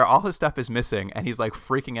goes there, all his stuff is missing, and he's like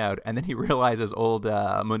freaking out. And then he realizes old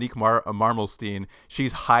Monique Marmelstein,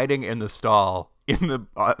 she's hiding in the stall in the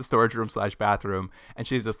storage room / bathroom, and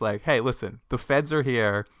she's just like, hey, listen, the feds are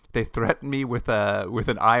here. They threatened me with an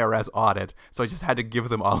IRS audit, so I just had to give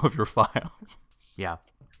them all of your files. Yeah.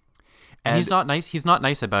 And he's not nice. He's not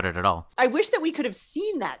nice about it at all. I wish that we could have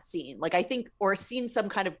seen that scene, like, I think, or seen some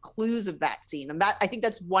kind of clues of that scene. And I think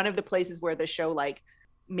that's one of the places where the show like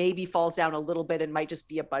maybe falls down a little bit and might just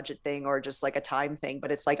be a budget thing or just like a time thing.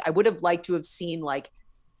 But it's like, I would have liked to have seen like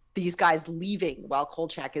these guys leaving while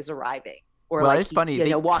Kolchak is arriving. Or well, like it's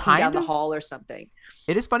funny. Walking down the hall or something.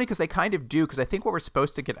 It is funny because they kind of do, because I think what we're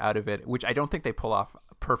supposed to get out of it, which I don't think they pull off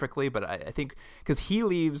perfectly, but I think because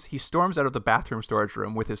he storms out of the bathroom storage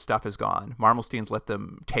room with his stuff is gone. Marmelstein's let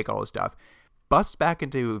them take all his stuff. Busts back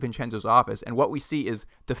into Vincenzo's office, and what we see is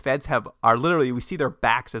the feds we see their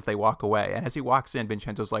backs as they walk away. And as he walks in,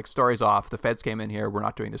 Vincenzo's like, story's off. The feds came in here. We're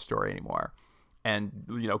not doing this story anymore. And,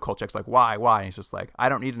 Kolchak's like, why? And he's just like, I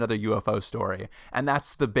don't need another UFO story. And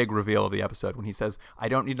that's the big reveal of the episode when he says, I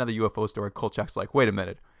don't need another UFO story. Kolchak's like, wait a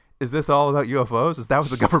minute. is this all about UFOs? Is that what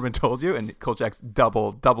the government told you? And Kolchak's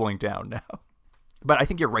doubling down now. But I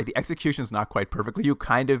think you're right. The execution is not quite perfectly.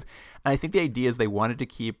 And I think the idea is they wanted to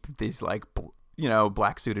keep these like,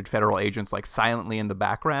 black suited federal agents like silently in the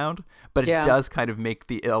background, but it does kind of make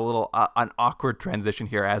a little an awkward transition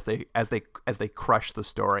here as they crush the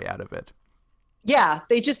story out of it. Yeah,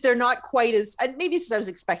 they're not quite as, and maybe I was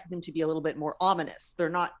expecting them to be a little bit more ominous. They're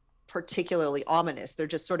not particularly ominous. They're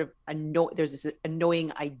just sort of there's this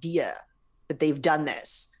annoying idea that they've done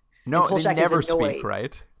this. No, they never speak,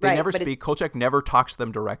 right? They never speak. Kolchak never talks to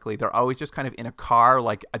them directly. They're always just kind of in a car,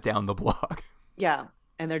 like down the block. Yeah,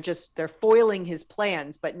 and they're foiling his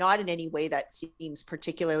plans, but not in any way that seems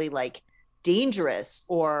particularly like dangerous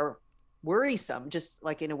or worrisome. Just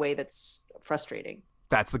like in a way that's frustrating.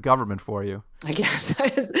 That's the government for you. I guess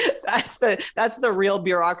that's the real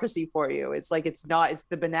bureaucracy for you. It's like it's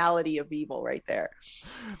the banality of evil right there.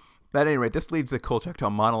 At any rate, this leads the Kolchak to a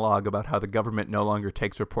monologue about how the government no longer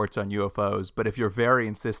takes reports on UFOs, but if you're very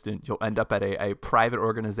insistent, you'll end up at a private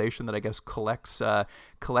organization that I guess collects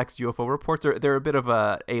UFO reports. They're a bit of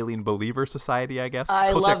a alien believer society, I guess.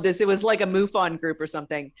 I love this. It was like a MUFON group or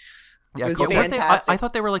something. Yeah, it was fantastic. I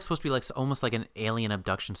thought they were like supposed to be like almost like an alien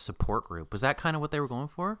abduction support group. Was that kind of what they were going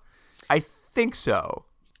for? I think so.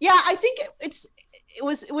 Yeah, I think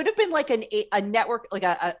it would have been like a network, like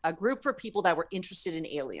a group for people that were interested in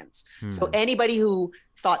aliens. So anybody who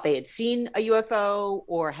thought they had seen a UFO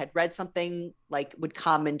or had read something like would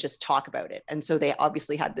come and just talk about it. And so they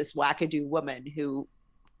obviously had this wackadoo woman who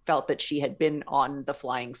felt that she had been on the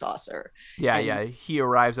flying saucer. Yeah. He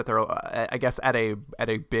arrives at I guess at a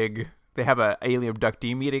big. They have a alien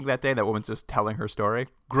abductee meeting that day. That woman's just telling her story.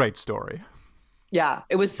 Great story. Yeah,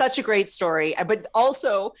 it was such a great story. But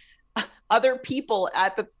also other people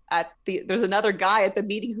there's another guy at the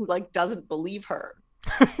meeting who like doesn't believe her.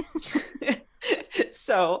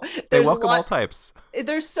 So they welcome all types.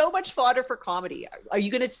 There's so much fodder for comedy.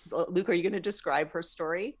 Luke, are you going to describe her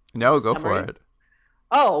story? No, go for it.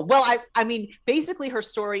 Oh, well, I mean, basically her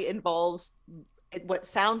story involves what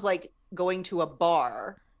sounds like going to a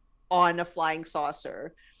bar on a flying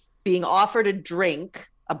saucer, being offered a drink,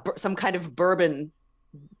 some kind of bourbon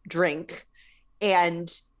drink, and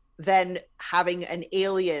then having an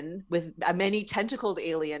alien with a many tentacled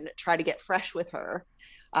alien try to get fresh with her.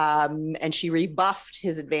 And she rebuffed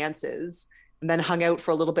his advances and then hung out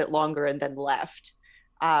for a little bit longer and then left.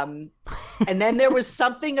 And then there was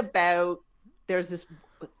something about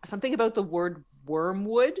the word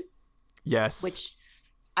wormwood. Yes. Which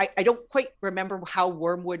I don't quite remember how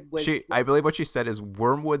wormwood was. I believe what she said is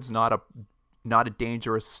wormwood's not a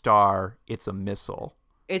dangerous star. It's a missile.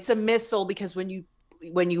 It's a missile because when you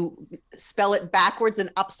spell it backwards and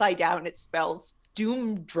upside down, it spells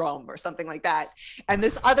doom drum or something like that. And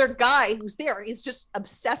this other guy who's there is just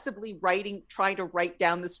obsessively trying to write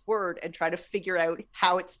down this word and try to figure out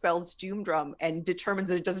how it spells doom drum, and determines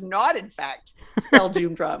that it does not in fact spell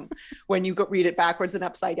doom drum when you read it backwards and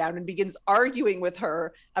upside down, and begins arguing with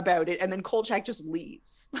her about it. And then Kolchak just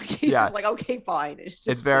leaves. He's just like, okay, fine.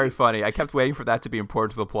 It's very funny. I kept waiting for that to be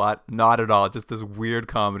important to the plot. Not at all. Just this weird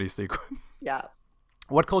comedy sequence. Yeah.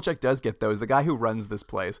 What Kolchak does get, though, is the guy who runs this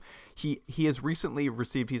place. He has recently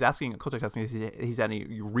received. Kolchak's asking if he's had any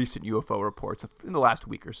recent UFO reports in the last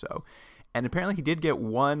week or so, and apparently he did get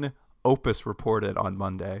one opus reported on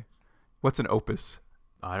Monday. What's an opus?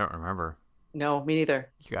 I don't remember. No, me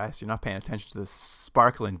neither. You guys, you're not paying attention to the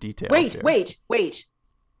sparkling details. Wait.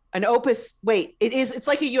 An opus. Wait, it's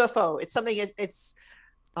like a UFO. It's something.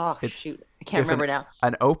 Shoot. I can't remember now.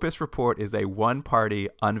 An opus report is a one-party,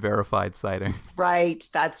 unverified sighting. Right.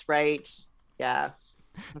 That's right. Yeah.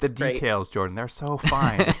 That's great. Details, Jordan, they're so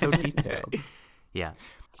fine. They're so detailed. Yeah.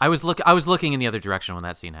 I was looking in the other direction when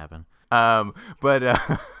that scene happened. But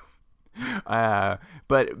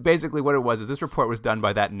basically what it was is this report was done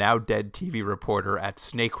by that now dead TV reporter at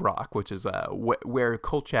Snake Rock, which is where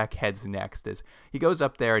Kolchak heads next. Is he goes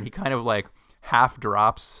up there and he kind of like half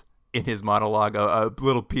drops in his monologue a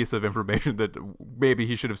little piece of information that maybe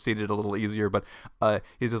he should have seen it a little easier, but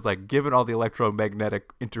he's just like, given all the electromagnetic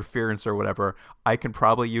interference or whatever, I can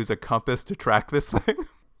probably use a compass to track this thing.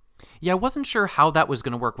 Yeah, I wasn't sure how that was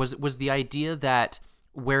going to work. Was the idea that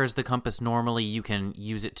whereas the compass normally you can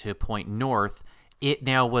use it to point north, it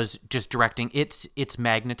now was just directing its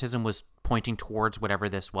magnetism was pointing towards whatever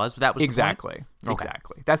this was? That was exactly.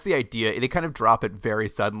 Exactly. That's the idea. They kind of drop it very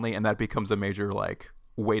suddenly, and that becomes a major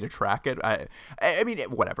way to track it. I mean,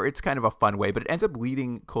 whatever. It's kind of a fun way, but it ends up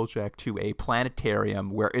leading Kolchak to a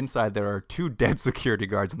planetarium where inside there are 2 dead security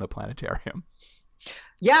guards in the planetarium.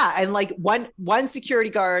 Yeah, and like one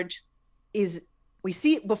security guard we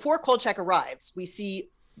see before Kolchak arrives, we see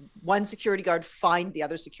one security guard find the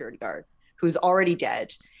other security guard who's already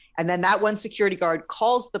dead. And then that one security guard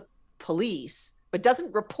calls the police, but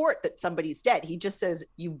doesn't report that somebody's dead. He just says,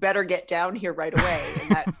 you better get down here right away, in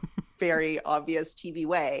that very obvious TV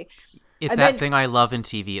way. It's that thing I love in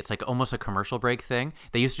TV. It's like almost a commercial break thing.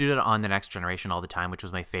 They used to do it on The Next Generation all the time, which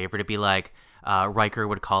was my favorite. It'd be like Riker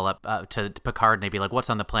would call up to Picard and they'd be like, what's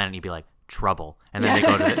on the planet? And he'd be like, trouble. And then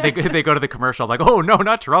they go to the commercial. I'm like, oh no,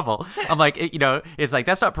 not trouble. I'm like, it's like,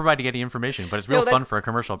 that's not providing any information, but it's real fun for a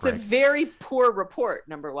commercial break. It's a very poor report,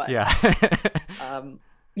 number one. Yeah.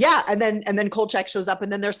 Yeah, and then Kolchak shows up, and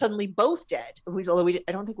then they're suddenly both dead. Although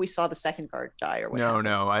I don't think we saw the second guard die or whatever.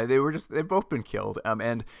 No, they've both been killed.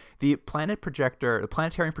 And the planetarium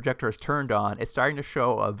projector is turned on. It's starting to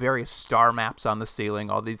show various star maps on the ceiling.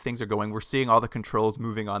 All these things are going. We're seeing all the controls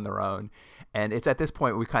moving on their own. And it's at this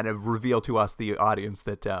point we kind of reveal to us, the audience,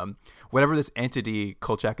 that whatever this entity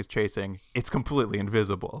Kolchak is chasing, it's completely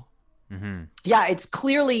invisible. Mm-hmm. Yeah, it's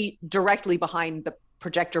clearly directly behind the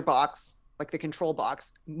projector box, like the control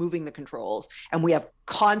box, moving the controls. And we have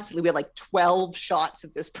like 12 shots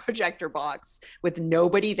of this projector box with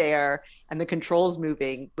nobody there and the controls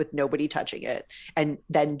moving with nobody touching it. And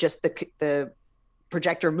then just the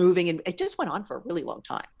projector moving. And it just went on for a really long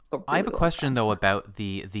time. I have a question though about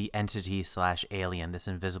the entity / alien, this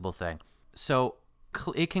invisible thing. So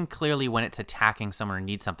it can clearly, when it's attacking someone or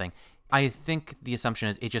needs something, I think the assumption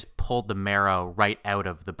is it just pulled the marrow right out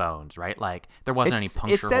of the bones, right? Like there wasn't any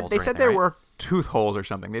puncture holes. They said there were tooth holes or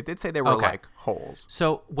something. They did say there were like holes.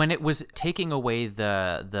 So when it was taking away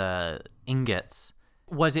the ingots,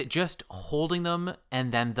 was it just holding them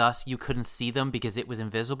and then thus you couldn't see them because it was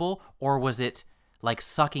invisible, or was it like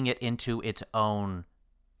sucking it into its own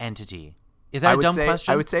entity? Is that a dumb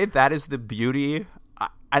question? I would say that is the beauty,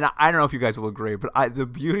 and I don't know if you guys will agree, but the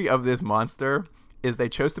beauty of this monster is they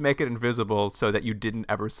chose to make it invisible so that you didn't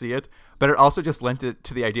ever see it, but it also just lent it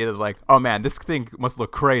to the idea that like, oh man, this thing must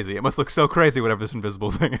look crazy. It must look so crazy, whatever this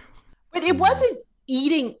invisible thing is. But it wasn't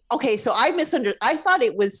eating. Okay, so I misunderstood. I thought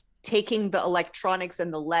it was taking the electronics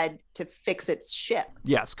and the lead to fix its ship.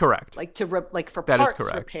 Yes, correct. Like for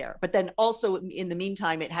parts repair. But then also in the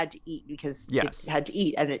meantime, it had to eat because it had to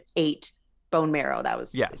eat, and it ate bone marrow. That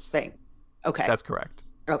was its thing. Okay, that's correct.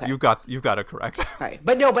 Okay, you've got it correct. Right,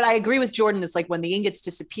 but I agree with Jordan. It's like when the ingots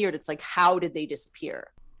disappeared, it's like, how did they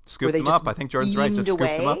disappear? Scooped them up. I think Jordan's right. Just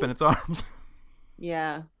scooped them up in its arms.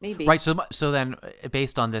 Yeah, maybe. Right. So then,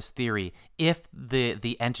 based on this theory, if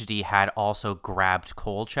the entity had also grabbed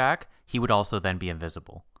Kolchak, he would also then be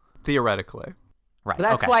invisible. Theoretically. Right. But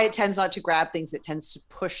that's why it tends not to grab things. It tends to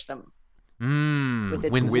push them with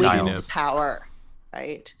its wind power.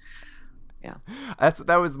 Right. Yeah.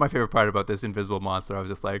 That was my favorite part about this invisible monster. I was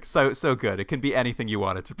just like, so good. It can be anything you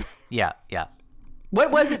want it to be. Yeah.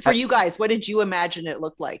 What was it for you guys? What did you imagine it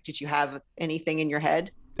looked like? Did you have anything in your head?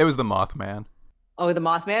 It was the Mothman. Oh, the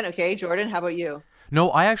Mothman. Okay, Jordan, how about you? No,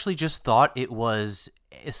 I actually just thought it was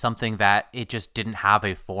something that it just didn't have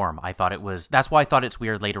a form. I thought it was. That's why I thought it's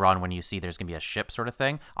weird later on when you see there's gonna be a ship sort of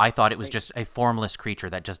thing. I thought it was just a formless creature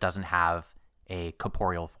that just doesn't have a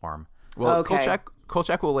corporeal form. Well,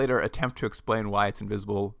 Kolchak will later attempt to explain why it's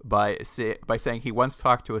invisible by saying he once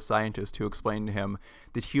talked to a scientist who explained to him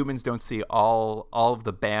that humans don't see all of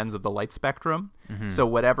the bands of the light spectrum. Mm-hmm. So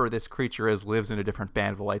whatever this creature is lives in a different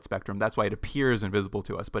band of the light spectrum. That's why it appears invisible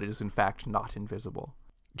to us, but it is in fact not invisible.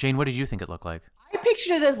 Jane, what did you think it looked like? I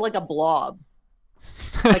pictured it as like a blob.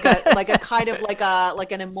 like a kind of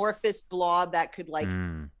like an amorphous blob that could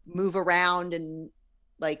move around and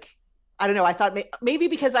like, I don't know. I thought maybe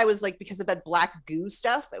because of that black goo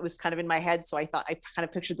stuff, it was kind of in my head. So I thought I kind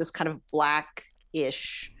of pictured this kind of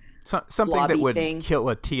black-ish something that would thing.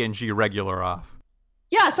 Kill a TNG regular off.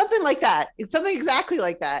 Yeah, something like that. It's something exactly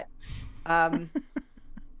like that.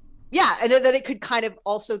 Yeah, and then it could kind of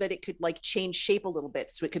also that it could like change shape a little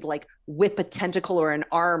bit, so it could like whip a tentacle or an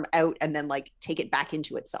arm out and then like take it back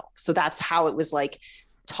into itself. So that's how it was like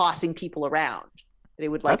tossing people around. It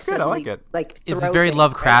would like suddenly like throw it's very things,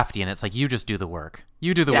 Lovecraftian. Right? It's like you just do the work.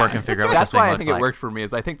 You do the work and figure out what that's this thing why I looks think like. It worked for me.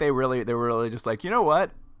 Is I think they were really just like, you know what,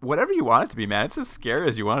 whatever you want it to be, man. It's as scary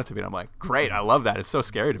as you want it to be. And I'm like, great, I love that. It's so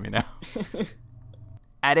scary to me now.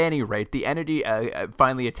 At any rate, the entity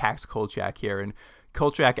finally attacks Kolchak here, and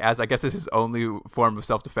Kolchak, as I guess is his only form of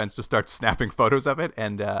self-defense, just starts snapping photos of it,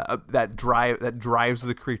 and that drives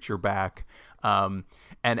the creature back. And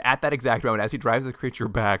at that exact moment, as he drives the creature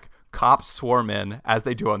back, cops swarm in, as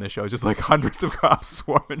they do on this show. Just like hundreds of cops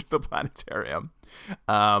swarm into the planetarium.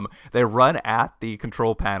 They run at the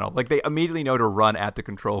control panel. Like, they immediately know to run at the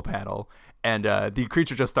control panel. And the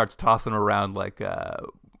creature just starts tossing around like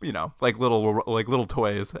like little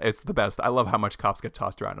toys. It's the best. I love how much cops get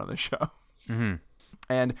tossed around on this show. Mm-hmm.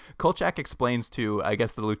 And Kolchak explains to, I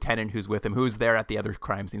guess, the lieutenant who's with him, who's there at the other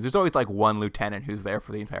crime scenes. There's always like one lieutenant who's there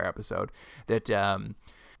for the entire episode, that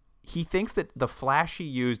he thinks that the flash he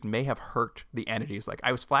used may have hurt the entities. Like,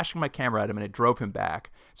 I was flashing my camera at him and it drove him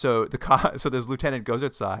back. So so this lieutenant goes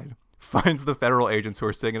outside, finds the federal agents who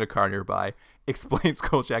are sitting in a car nearby, explains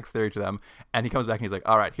Kolchak's theory to them, and he comes back and he's like,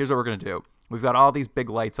 all right, here's what we're going to do. We've got all these big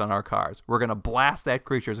lights on our cars. We're going to blast that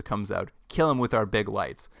creature as it comes out, kill him with our big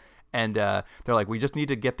lights. And they're like, we just need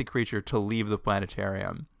to get the creature to leave the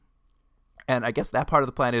planetarium. And I guess that part of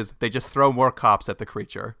the plan is they just throw more cops at the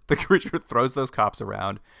creature. The creature throws those cops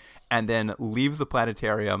around and then leaves the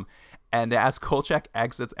planetarium. And as Kolchak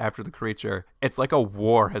exits after the creature, it's like a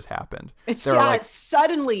war has happened.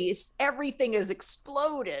 Suddenly everything has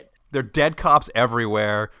exploded. There are dead cops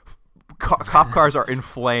everywhere. Cop cars are in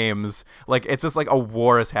flames. Like, it's just like a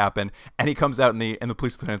war has happened. And he comes out and the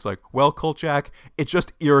police lieutenant's like, well, Kolchak, it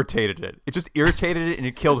just irritated it. It just irritated it and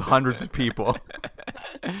it killed hundreds of people.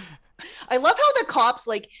 I love how the cops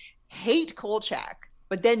like hate Kolchak,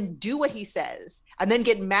 but then do what he says and then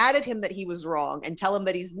get mad at him that he was wrong and tell him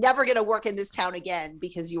that he's never going to work in this town again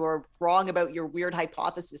because you were wrong about your weird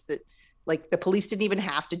hypothesis that like the police didn't even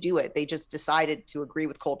have to do it. They just decided to agree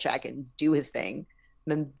with Kolchak and do his thing.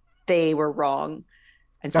 And then they were wrong.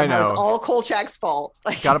 And somehow it's all Kolchak's fault.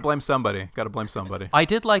 Gotta blame somebody. I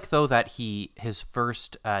did like, though, that his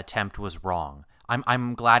first attempt was wrong.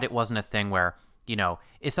 I'm glad it wasn't a thing where,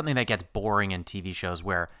 it's something that gets boring in TV shows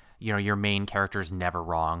where, your main character's never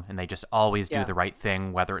wrong and they just always do the right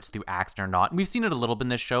thing, whether it's through accident or not. And we've seen it a little bit in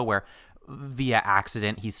this show where via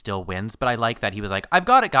accident he still wins. But I like that he was like, I've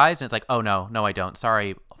got it, guys. And it's like, oh, no, I don't.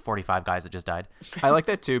 Sorry, 45 guys that just died. I like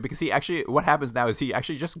that too, because what happens now is he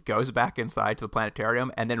actually just goes back inside to the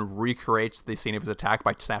planetarium and then recreates the scene of his attack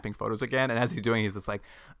by snapping photos again. And as he's doing, he's just like,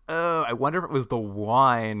 oh, I wonder if it was the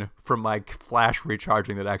wine from my flash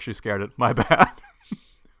recharging that actually scared it. My bad.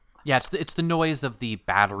 Yeah, it's the noise of the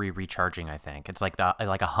battery recharging, I think. It's like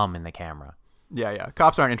a hum in the camera. Yeah.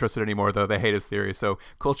 Cops aren't interested anymore, though. They hate his theory. So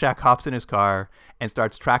Kolchak hops in his car and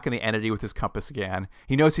starts tracking the entity with his compass again.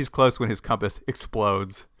 He knows he's close when his compass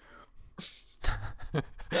explodes.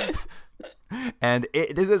 And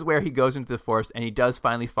this is where he goes into the forest and he does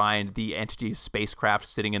finally find the entity's spacecraft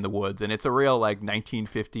sitting in the woods. And it's a real, like,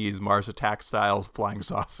 1950s Mars Attack style flying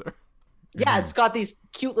saucer. Yeah, it's got these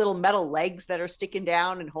cute little metal legs that are sticking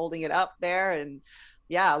down and holding it up there. And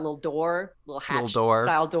a little hatch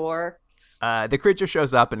style door. The creature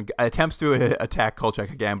shows up and attempts to attack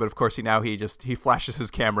Kolchak again, but of course he flashes his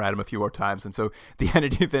camera at him a few more times, and so the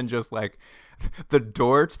entity then just like the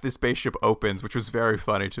door to the spaceship opens, which was very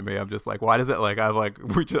funny to me. I'm just like, why does it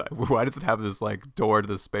why does it have this like door to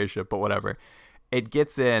the spaceship? But whatever, it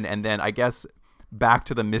gets in, and then I guess back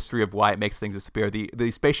to the mystery of why it makes things disappear.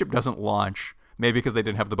 The spaceship doesn't launch, maybe because they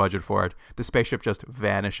didn't have the budget for it. The spaceship just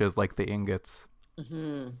vanishes like the ingots.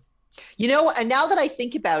 Mm-hmm. And now that I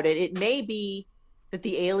think about it, it may be that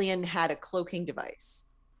the alien had a cloaking device.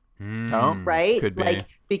 Right? Could be. Like,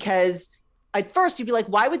 because at first you'd be like,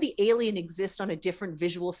 why would the alien exist on a different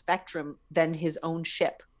visual spectrum than his own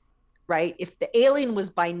ship? Right? If the alien was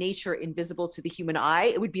by nature invisible to the human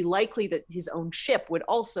eye, it would be likely that his own ship would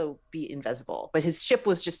also be invisible, but his ship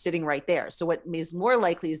was just sitting right there. So what is more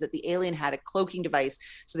likely is that the alien had a cloaking device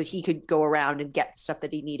so that he could go around and get the stuff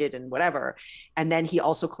that he needed and whatever. And then he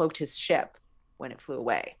also cloaked his ship when it flew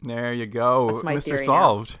away. There you go. That's my Mystery theory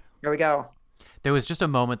solved. Now. There we go. There was just a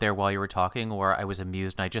moment there while you were talking where I was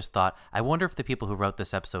amused, and I just thought, I wonder if the people who wrote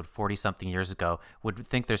this episode 40-something years ago would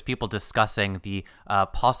think there's people discussing the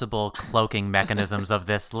possible cloaking mechanisms of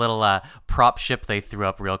this little prop ship they threw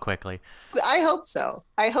up real quickly. I hope so.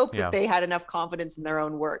 I hope that they had enough confidence in their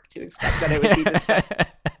own work to expect that it would be discussed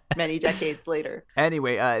many decades later.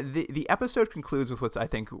 Anyway, the episode concludes with what I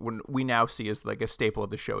think we now see as like a staple of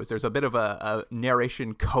the show. Is there's a bit of a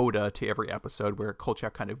narration coda to every episode where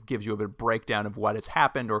Kolchak kind of gives you a bit of breakdown of what has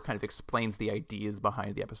happened or kind of explains the ideas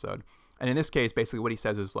behind the episode. And in this case, basically what he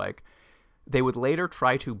says is like, they would later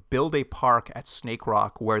try to build a park at Snake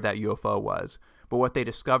Rock where that UFO was. But what they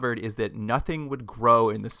discovered is that nothing would grow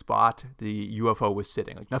in the spot the UFO was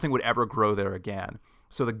sitting. Like nothing would ever grow there again.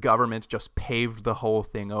 So the government just paved the whole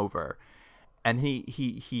thing over. And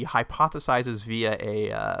he hypothesizes via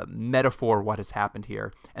a metaphor what has happened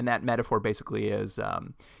here. And that metaphor basically is,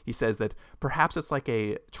 he says that perhaps it's like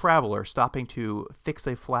a traveler stopping to fix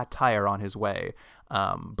a flat tire on his way,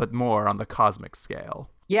 but more on the cosmic scale.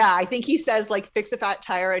 Yeah, I think he says like fix a flat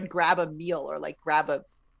tire and grab a meal or like grab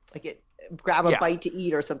grab a bite to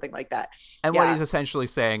eat or something like that. And what he's essentially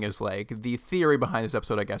saying is like the theory behind this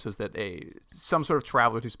episode, I guess, is that some sort of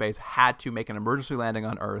traveler through space had to make an emergency landing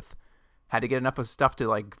on Earth, had to get enough of stuff to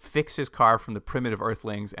like fix his car from the primitive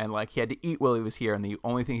Earthlings, and like he had to eat while he was here, and the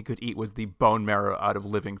only thing he could eat was the bone marrow out of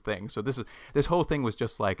living things. So this whole thing was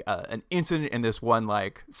just like an incident in this one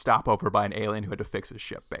like stopover by an alien who had to fix his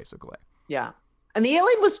ship, basically. Yeah. And the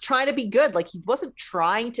alien was trying to be good. Like, he wasn't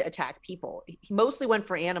trying to attack people. He mostly went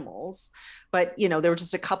for animals. But, you know, there were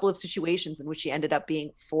just a couple of situations in which he ended up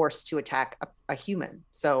being forced to attack a human.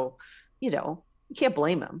 So, you know, you can't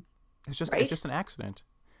blame him. It's just an accident.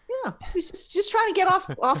 Yeah. He's just trying to get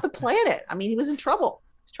off the planet. I mean, he was in trouble.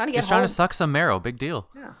 He's trying to get home. Trying to suck some marrow. Big deal.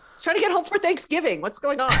 Yeah. He's trying to get home for Thanksgiving. What's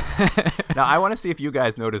going on? Now, I want to see if you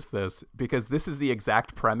guys noticed this, because this is the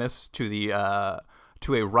exact premise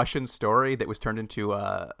to a Russian story that was turned into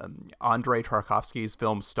Andrei Tarkovsky's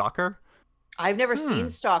film Stalker. I've never seen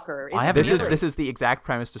Stalker. This is the exact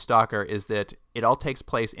premise to Stalker, is that it all takes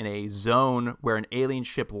place in a zone where an alien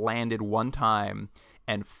ship landed one time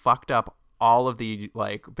and fucked up all of the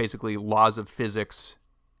like basically laws of physics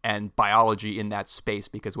and biology in that space,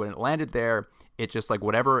 because when it landed there, it just like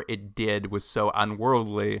whatever it did was so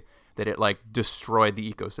unworldly that it like destroyed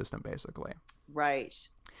the ecosystem, basically. Right.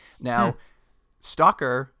 Now,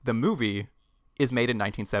 Stalker, the movie, is made in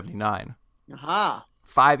 1979.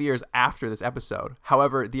 5 years after this episode.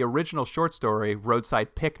 However, the original short story,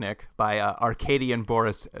 Roadside Picnic, by Arkady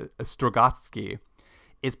Boris Strugatsky,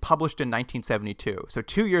 is published in 1972. So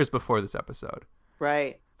 2 years before this episode.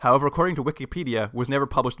 Right. However, according to Wikipedia, was never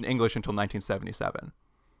published in English until 1977.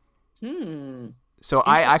 So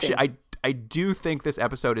I do think this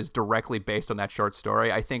episode is directly based on that short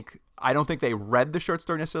story. I don't think they read the short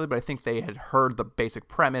story necessarily, but I think they had heard the basic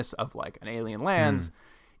premise of like an alien lands.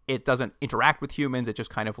 It doesn't interact with humans. It just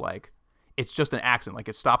kind of like, it's just an accident. Like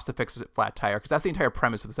it stops to fix a flat tire. Because that's the entire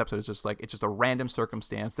premise of this episode. Is just like, it's just a random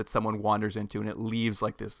circumstance that someone wanders into, and it leaves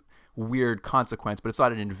like this weird consequence. But it's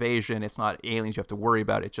not an invasion. It's not aliens you have to worry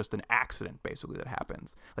about. It's just an accident basically that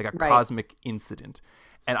happens, like a cosmic incident.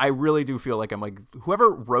 And I really do feel like whoever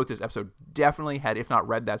wrote this episode definitely had, if not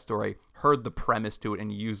read that story, heard the premise to it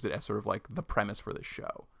and used it as sort of like the premise for this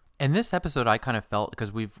show. In this episode, I kind of felt,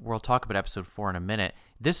 because we'll talk about episode 4 in a minute,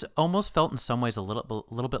 this almost felt in some ways a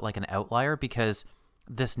little bit like an outlier, because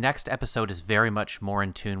this next episode is very much more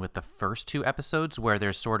in tune with the first 2 episodes, where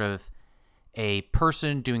there's sort of a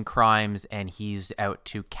person doing crimes and he's out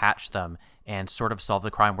to catch them and sort of solve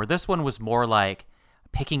the crime, where this one was more like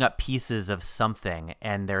picking up pieces of something,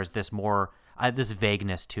 and there's this more this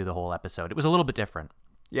vagueness to the whole episode. It was a little bit different.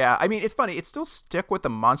 Yeah, I mean, it's funny. It still stuck with the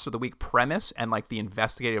Monster of the Week premise and like the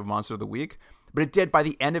investigative Monster of the Week, but it did by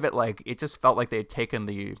the end of it, like it just felt like they had taken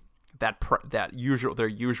their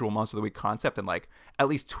usual Monster of the Week concept and like at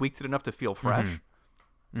least tweaked it enough to feel fresh.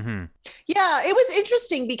 Mm-hmm. Yeah, it was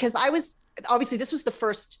interesting because obviously this was the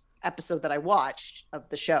first episode that I watched of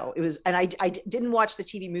the show. It was, and I didn't watch the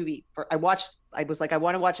TV movie. I was like, I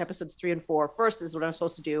want to watch episodes 3 and 4 first. This is what I'm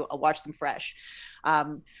supposed to do. I'll watch them fresh.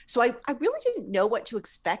 So I really didn't know what to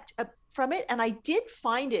expect from it. And I did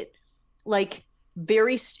find it like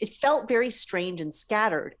it felt very strange and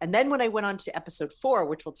scattered. And then when I went on to episode 4,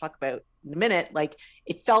 which we'll talk about in a minute, like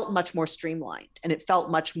it felt much more streamlined, and it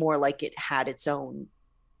felt much more like it had its own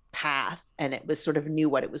path, and it was sort of knew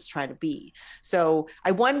what it was trying to be. So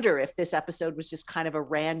I wonder if this episode was just kind of a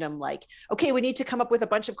random, like, okay, we need to come up with a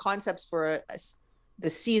bunch of concepts for this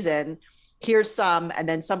season. Here's some, and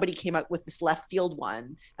then somebody came up with this left field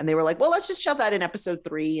one, and they were like, well, let's just shove that in episode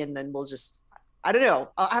 3, and then we'll just, I don't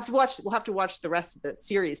know. We'll have to watch the rest of the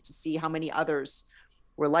series to see how many others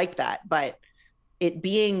were like that. But it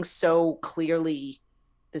being so clearly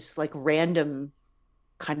this like random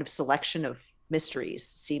kind of selection of mysteries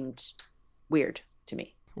seemed weird to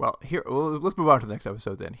me. Well, let's move on to the next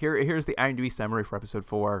episode then. Here's the IMDb summary for episode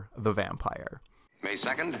 4, The Vampire. May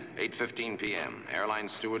 2nd, 8:15 p.m. Airline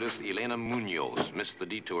stewardess Elena Munoz missed the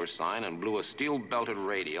detour sign and blew a steel-belted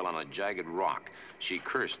radial on a jagged rock. She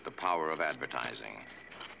cursed the power of advertising.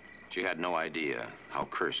 She had no idea how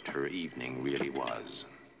cursed her evening really was.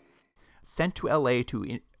 Sent to L.A.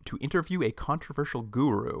 to interview a controversial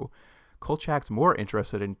guru, Kolchak's more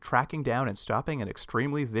interested in tracking down and stopping an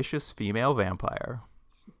extremely vicious female vampire.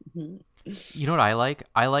 You know what I like?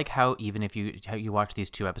 I like how even if you watch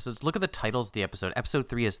these 2 episodes, look at the titles of the episode. Episode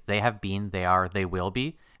 3 is They Have Been, They Are, They Will Be.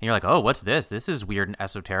 And you're like, oh, what's this? This is weird and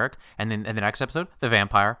esoteric. And then in the next episode, The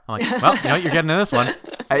Vampire. I'm like, well, you know what? You're getting in this one.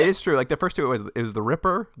 It is true. Like the first 2, it was the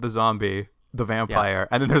Ripper, the zombie, the vampire.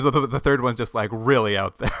 Yeah. And then there's the third one's just like really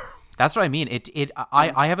out there. That's what I mean.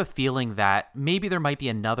 I have a feeling that maybe there might be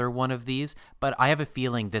another one of these, but I have a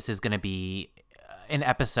feeling this is going to be an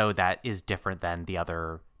episode that is different than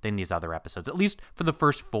these other episodes. At least for the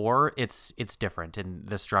first 4, it's different in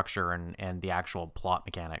the structure and the actual plot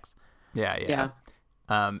mechanics. Yeah.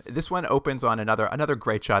 This one opens on another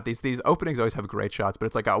great shot. These openings always have great shots, but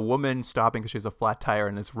it's like a woman stopping because she has a flat tire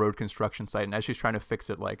in this road construction site, and as she's trying to fix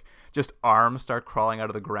it, like just arms start crawling out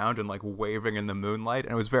of the ground and like waving in the moonlight,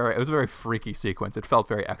 and it was a very freaky sequence. It felt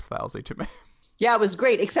very X-Filesy to me. Yeah, it was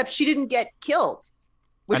great, except she didn't get killed.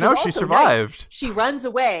 Which I know, she survived. Nice. She runs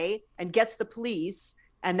away and gets the police,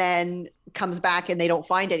 and then comes back and they don't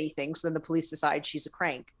find anything. So then the police decide she's a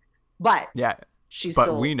crank, but yeah.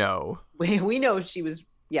 But we know she was,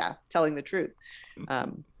 telling the truth.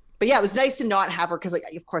 But yeah, it was nice to not have her because, like,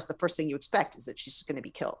 of course, the first thing you expect is that she's going to be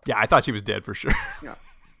killed. Yeah, I thought she was dead for sure. Yeah.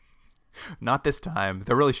 Not this time.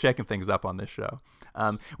 They're really shaking things up on this show.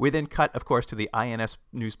 We then cut, of course, to the INS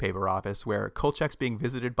newspaper office where Kolchak's being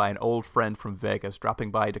visited by an old friend from Vegas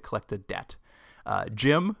dropping by to collect a debt.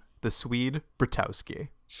 Jim, the Swede Bratowski.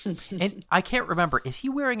 And I can't remember. Is he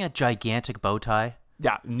wearing a gigantic bow tie?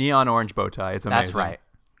 Yeah, neon orange bow tie. It's amazing.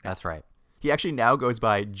 That's right. He actually now goes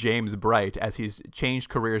by James Bright as he's changed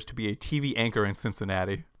careers to be a TV anchor in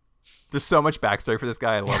Cincinnati. There's so much backstory for this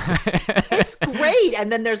guy. I love it. It's great.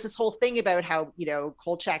 And then there's this whole thing about how,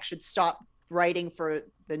 Kolchak should stop writing for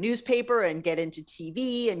the newspaper and get into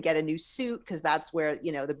TV and get a new suit because that's where,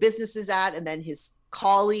 the business is at. And then his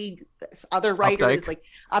colleague, this other writer, Updike. is like,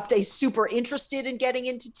 Updike, super interested in getting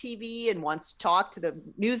into TV and wants to talk to the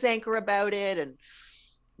news anchor about it. And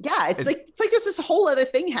yeah, it's like there's this whole other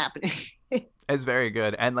thing happening. It's very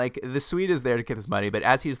good. And like the Swede is there to get his money, but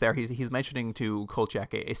as he's there, he's mentioning to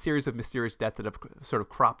Kolchak a series of mysterious deaths that have sort of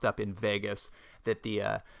cropped up in Vegas that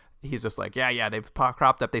he's just like, yeah, they've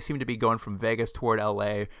cropped up. They seem to be going from Vegas toward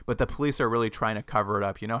LA, but the police are really trying to cover it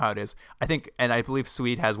up. You know how it is. I believe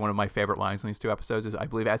Swede has one of my favorite lines in these 2 episodes is I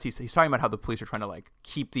believe as he's talking about how the police are trying to like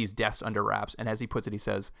keep these deaths under wraps. And as he puts it, he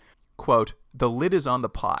says, quote, "The lid is on the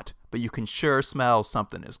pot, but you can sure smell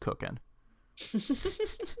something is cooking."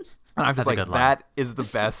 And I'm just like, that is the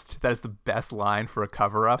best. That is the best line for a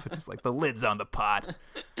cover up. It's just like the lid's on the pot,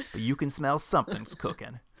 but you can smell something's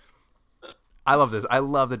cooking. I love this. I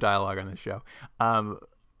love the dialogue on this show.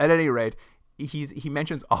 At any rate, he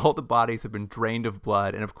mentions all the bodies have been drained of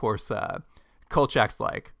blood, and of course, Kolchak's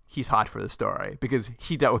like he's hot for the story because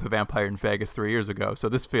he dealt with a vampire in Vegas 3 years ago. So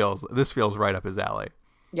this feels right up his alley.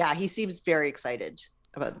 Yeah, he seems very excited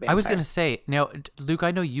about the vampire. I was going to say, now, Luke,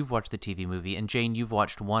 I know you've watched the TV movie, and Jane, you've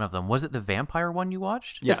watched one of them. Was it the vampire one you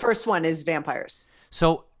watched? The first one is vampires.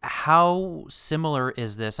 So how similar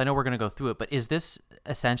is this? I know we're going to go through it, but is this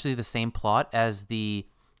essentially the same plot as the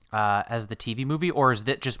TV movie, or is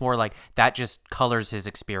that just more like that just colors his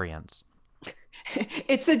experience?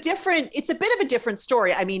 It's a bit of a different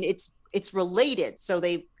story. I mean, it's related. So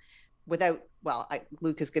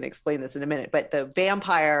Luke is going to explain this in a minute, but the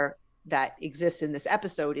vampire that exists in this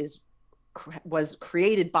episode was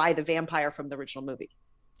created by the vampire from the original movie.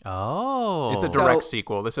 Oh, it's a direct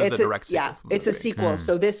sequel. This is a direct sequel. Yeah, it's a sequel.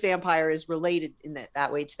 So this vampire is related in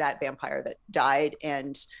that way to that vampire that died.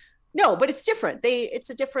 And no, but it's different. It's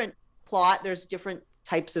a different plot. There's different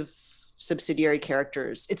types of subsidiary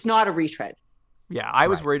characters. It's not a retread. Yeah, I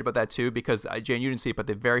was worried about that too because Jane, you didn't see it, but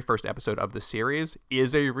the very first episode of the series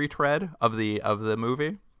is a retread of the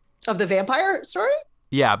movie of the vampire story.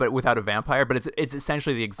 Yeah, but without a vampire. But it's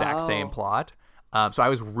essentially the exact same plot. So I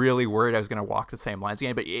was really worried I was going to walk the same lines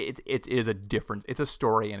again. But it is it's a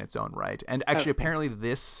story in its own right. And actually, apparently,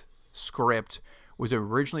 this script was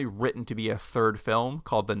originally written to be a third film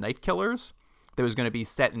called The Night Killers. That was going to be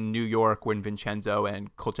set in New York when Vincenzo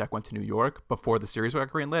and Kolchak went to New York before the series got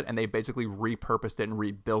greenlit, and they basically repurposed it and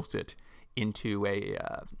rebuilt it into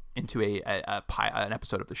an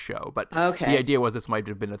episode of the show. But the idea was this might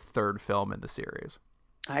have been a third film in the series.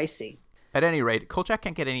 I see. At any rate, Kolchak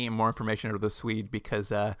can't get any more information out of the Swede because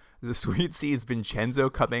the Swede sees Vincenzo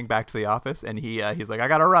coming back to the office, and he's like, I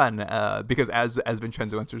gotta run. Because as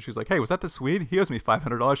Vincenzo enters, she's like, hey, was that the Swede? He owes me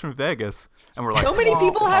 $500 from Vegas. And we're like, so many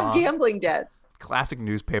people have gambling debts. Classic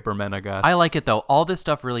newspaper men, I guess. I like it though. All this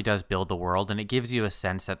stuff really does build the world, and it gives you a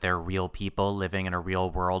sense that they're real people living in a real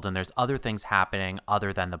world, and there's other things happening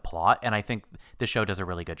other than the plot. And I think the show does a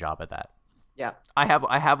really good job at that. Yeah, I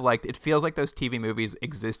have like, it feels like those TV movies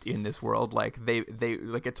exist in this world. Like they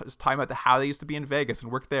like it's time about how they used to be in Vegas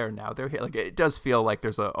and work there. Now they're here. Like it does feel like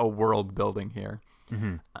there's a world building here.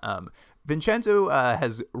 Mm-hmm. Vincenzo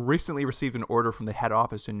has recently received an order from the head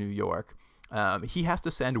office in New York. He has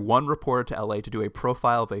to send one reporter to LA to do a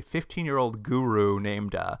profile of a 15-year-old guru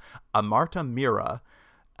named Amarta Mira.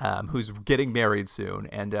 who's getting married soon.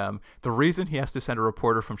 And the reason he has to send a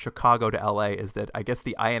reporter from Chicago to L.A. is that I guess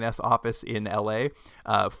the INS office in L.A.,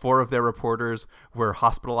 4 of their reporters were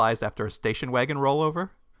hospitalized after a station wagon rollover.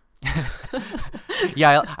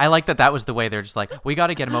 Yeah, I like that was the way they're just like, we got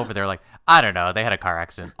to get him over there. Like, I don't know, they had a car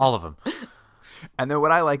accident, all of them. And then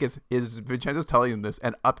what I like is Vincenzo's telling him this,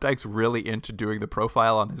 and Updike's really into doing the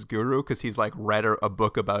profile on his guru because he's like read a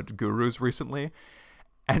book about gurus recently.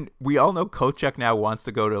 And we all know Kolchak now wants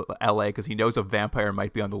to go to LA because he knows a vampire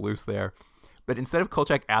might be on the loose there. But instead of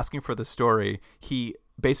Kolchak asking for the story, he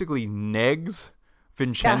basically negs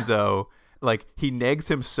Vincenzo. Yeah. Like, he negs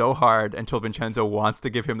him so hard until Vincenzo wants to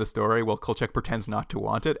give him the story while Kolchak pretends not to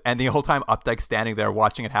want it. And the whole time, Updike's standing there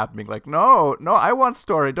watching it happen, being like, no, I want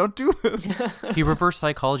story. Don't do this. He reverse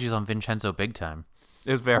psychologies on Vincenzo big time.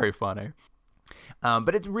 It's very funny.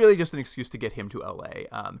 But it's really just an excuse to get him to LA.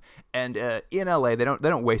 And in LA, they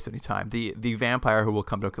don't waste any time. The vampire who will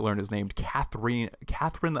come to learn is named Catherine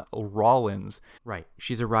Rollins. Right.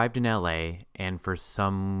 She's arrived in LA, and for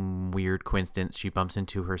some weird coincidence, she bumps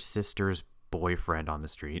into her sister's boyfriend on the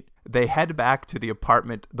street. They head back to the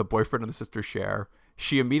apartment the boyfriend and the sister share.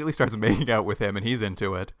 She immediately starts making out with him, and he's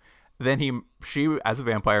into it. Then she, as a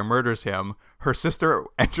vampire, murders him. Her sister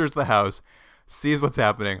enters the house, sees what's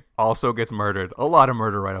happening, also gets murdered. A lot of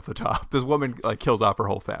murder right off the top. This woman kills off her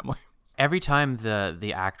whole family. Every time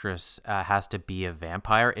the actress has to be a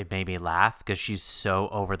vampire, it made me laugh because she's so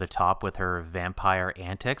over the top with her vampire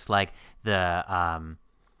antics. Like the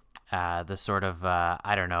sort of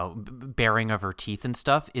I don't know, baring of her teeth and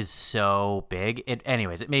stuff is so big. It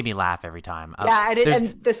made me laugh every time. Yeah,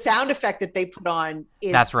 and the sound effect that they put on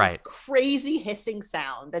is that's right. This crazy hissing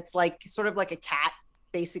sound that's like sort of like a cat,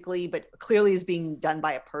 basically, but clearly is being done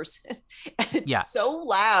by a person. And it's so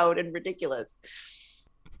loud and ridiculous.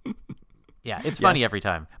 Yeah, it's funny every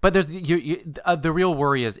time. But there's the real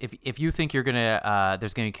worry is if you think you're gonna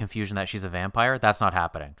there's gonna be confusion that she's a vampire. That's not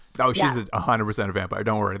happening. Oh, she's 100% a vampire.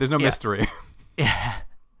 Don't worry. There's no mystery. Yeah.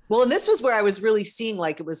 Well, and this was where I was really seeing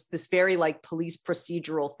like it was this very like police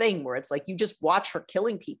procedural thing where it's like you just watch her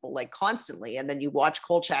killing people like constantly, and then you watch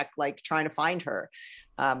Kolchak like trying to find her.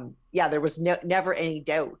 There was never any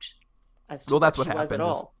doubt as to what she was at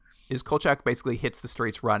all. Is Kolchak basically hits the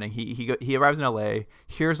streets running. He arrives in L.A.,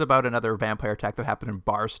 hears about another vampire attack that happened in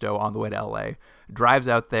Barstow on the way to L.A., drives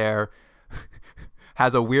out there,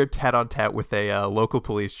 has a weird tete-a-tete with a local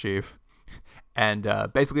police chief, and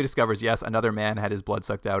basically discovers, yes, another man had his blood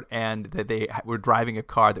sucked out, and that they were driving a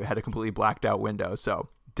car that had a completely blacked out window. So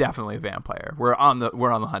definitely a vampire. We're on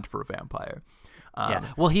the hunt for a vampire.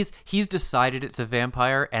 Well, he's decided it's a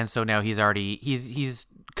vampire, and so now he's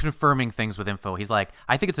confirming things with info. He's like,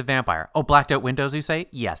 I think it's a vampire. Oh, blacked out windows, you say?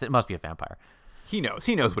 Yes, it must be a vampire. He knows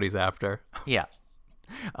what he's after. Yeah.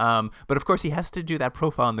 But of course he has to do that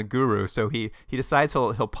profile on the guru, so he decides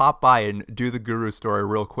he'll pop by and do the guru story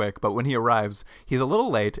real quick. But when he arrives, he's a little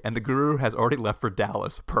late, and the guru has already left for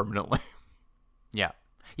Dallas permanently. Yeah.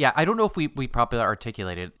 I don't know if we properly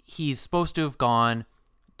articulated. He's supposed to have gone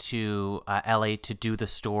to LA to do the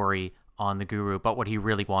story on the guru, but what he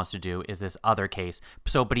really wants to do is this other case.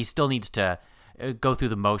 But he still needs to go through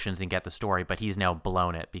the motions and get the story, but he's now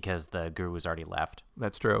blown it because the guru's already left.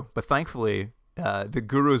 That's true. But thankfully, the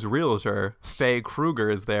guru's realtor, Faye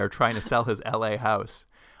Kruger, is there trying to sell his LA house.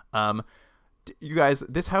 You guys,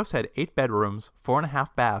 this house had 8 bedrooms, 4.5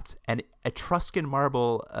 baths, and Etruscan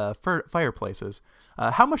marble fireplaces.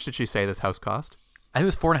 How much did she say this house cost? I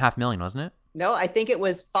think it was $4.5 million, wasn't it? No, I think it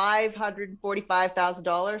was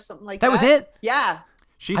 $545,000, something like that. That was it? Yeah.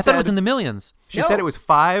 I thought it was in the millions. She said it was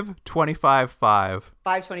 $525,500.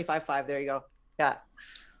 $525,500. There you go. Yeah.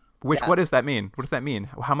 What does that mean? What does that mean?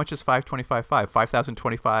 How much is $525,500?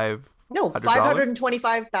 $5,025? No,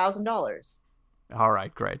 $525,000. All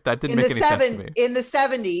right, great. That didn't make any sense to me. In the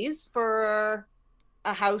 70s, for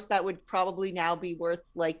a house that would probably now be worth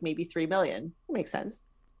like maybe $3 million. Makes sense.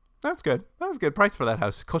 That's good. That was a good price for that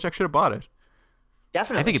house. Kolchak should have bought it.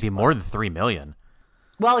 Definitely. I think it'd be more than $3 million.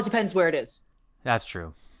 Well, it depends where it is. That's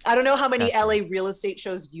true. I don't know how many LA real estate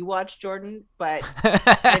shows you watch, Jordan, but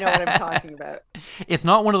I know what I'm talking about. It's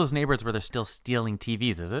not one of those neighborhoods where they're still stealing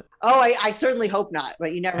TVs, is it? Oh, I certainly hope not,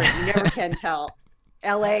 but you never can tell.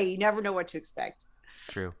 LA, you never know what to expect.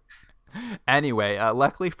 True. Anyway,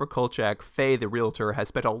 luckily for Kolchak, Faye, the realtor, has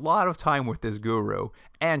spent a lot of time with this guru,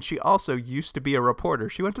 and she also used to be a reporter.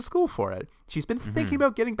 She went to school for it. She's been thinking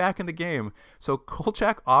about getting back in the game, so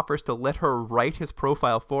Kolchak offers to let her write his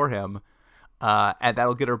profile for him, and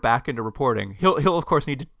that'll get her back into reporting. He'll of course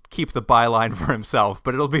need to keep the byline for himself,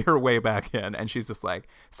 but it'll be her way back in, and she's just like,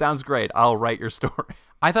 sounds great, I'll write your story.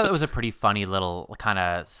 I thought that was a pretty funny little kind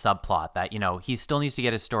of subplot that, he still needs to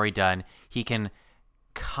get his story done. He can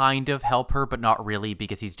kind of help her, but not really,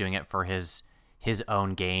 because he's doing it for his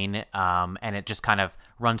own gain. And it just kind of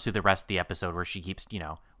runs through the rest of the episode where she keeps,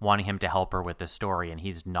 wanting him to help her with this story, and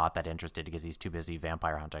he's not that interested because he's too busy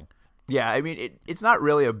vampire hunting. Yeah, I mean, it's not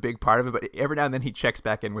really a big part of it, but every now and then he checks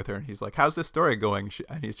back in with her, and he's like, how's this story going?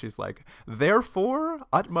 She's like, therefore,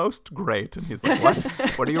 utmost great. And he's like, what?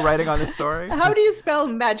 What are you writing on this story? How do you spell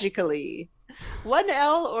magically? 1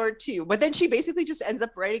 L or 2? But then she basically just ends up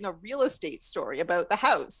writing a real estate story about the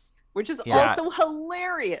house, which is also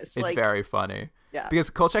hilarious. It's very funny. Yeah. Because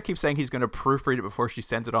Kolchak keeps saying he's going to proofread it before she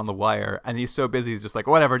sends it on the wire, and he's so busy he's just like,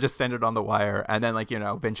 whatever, just send it on the wire. And then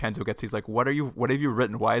Vincenzo he's like, what have you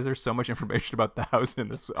written? Why is there so much information about the house in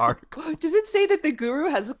this article? Does it say that the guru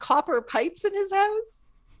has copper pipes in his house?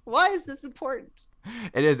 Why is this important?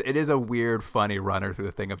 It is a weird, funny runner through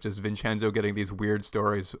the thing of just Vincenzo getting these weird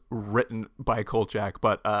stories written by Kolchak,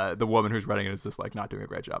 but the woman who's writing it is just like not doing a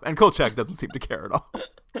great job. And Kolchak doesn't seem to care at all.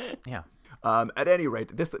 Yeah. At any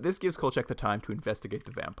rate, this gives Kolchak the time to investigate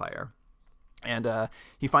the vampire. And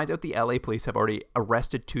he finds out the LA police have already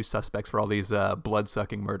arrested 2 suspects for all these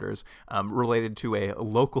blood-sucking murders related to a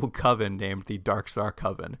local coven named the Dark Star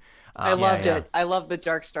Coven. I loved it. I love the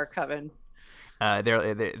Dark Star Coven.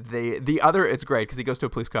 The other, it's great because he goes to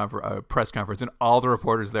a press conference, and all the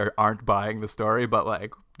reporters there aren't buying the story, but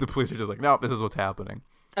like the police are just like, nope, this is what's happening.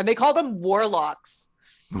 And they call them warlocks.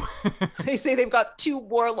 They say they've got 2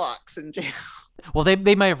 warlocks in jail. Well,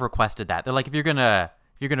 they might have requested that. They're like, if you're gonna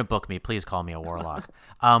book me, please call me a warlock.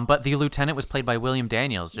 But the lieutenant was played by William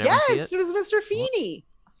Daniels. Did you ever see it? It was Mr. Feeney.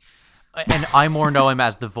 And I more know him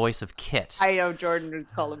as the voice of Kit. I know Jordan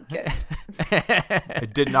would call him Kit. I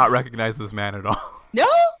did not recognize this man at all. No?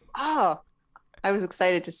 Oh, I was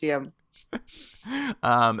excited to see him.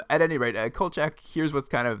 At any rate, Kolchak hears what's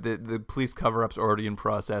kind of the police cover-up's already in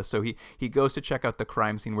process, so he goes to check out the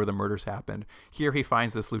crime scene where the murders happened. Here he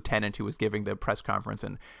finds this lieutenant who was giving the press conference,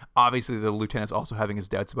 and obviously the lieutenant's also having his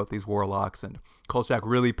doubts about these warlocks, and Kolchak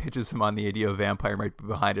really pitches him on the idea of vampire might be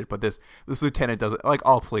behind it, but this lieutenant doesn't, like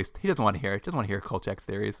all police, he doesn't want to hear it, doesn't want to hear Kolchak's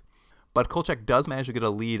theories. But Kolchak does manage to get a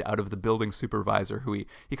lead out of the building supervisor, who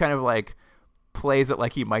he kind of like plays it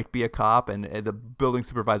like he might be a cop, and the building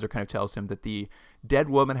supervisor kind of tells him that the dead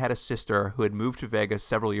woman had a sister who had moved to Vegas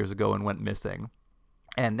several years ago and went missing.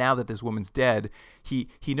 And now that this woman's dead, he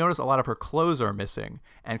noticed a lot of her clothes are missing.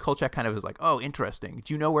 And Kolchak kind of is like, oh, interesting.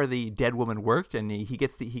 Do you know where the dead woman worked? And he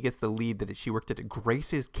gets the lead that she worked at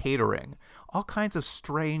Grace's Catering. All kinds of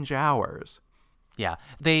strange hours. Yeah.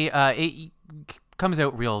 It comes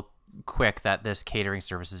out real quick that this catering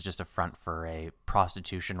service is just a front for a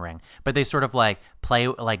prostitution ring, but they sort of like play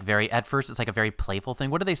like at first it's like a very playful thing.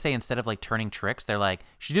 What do they say instead of like turning tricks? They're like,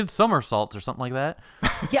 she did somersaults or something like that.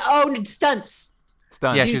 Yeah. Oh, stunts.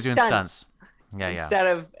 Yeah, she's doing stunts.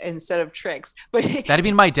 Yeah. Instead of tricks. But that'd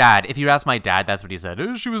be my dad. If you ask my dad, that's what he said.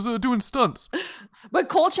 She was doing stunts. But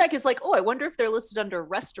Kolchak is like, oh, I wonder if they're listed under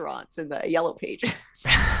restaurants in the yellow pages.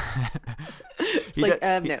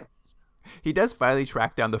 No. He does finally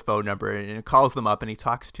track down the phone number and calls them up, and he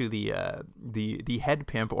talks to the head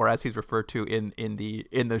pimp, or as he's referred to in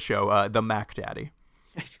the show, the Mac Daddy.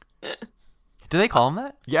 Do they call him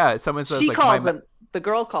that? Yeah, someone says she calls him. The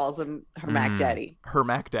girl calls him her Mac Daddy. Her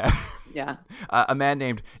Mac Daddy. Yeah. A man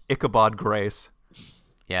named Ichabod Grace.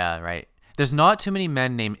 Yeah, right. There's not too many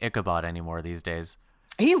men named Ichabod anymore these days.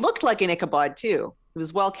 He looked like an Ichabod too. He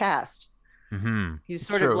was well cast. Mm-hmm. He's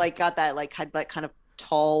sort of like got that like had that kind of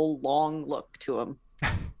tall, long look to him.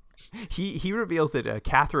 He reveals that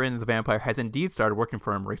Catherine the vampire has indeed started working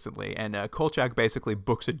for him recently, and Kolchak basically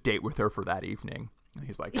books a date with her for that evening.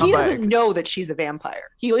 He's like, he doesn't know that she's a vampire.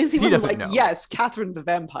 He wasn't like, know. Yes, Catherine the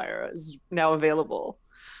vampire is now available.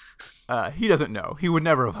 He doesn't know. He would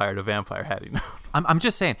never have hired a vampire had he known. I'm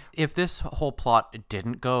just saying, if this whole plot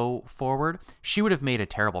didn't go forward, she would have made a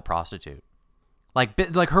terrible prostitute. Like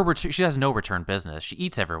her, she has no return business. She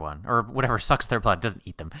eats everyone, or whatever, sucks their blood. Doesn't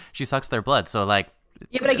eat them. She sucks their blood. So like,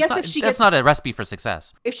 yeah, but I guess that's not a recipe for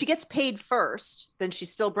success. If she gets paid first, then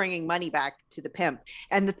she's still bringing money back to the pimp.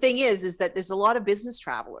 And the thing is that there's a lot of business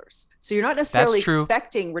travelers, so you're not necessarily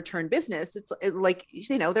expecting return business. It's like,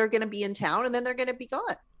 they're going to be in town and then they're going to be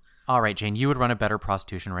gone. All right, Jane, you would run a better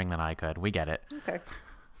prostitution ring than I could. We get it. Okay.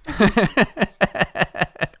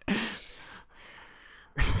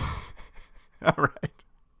 All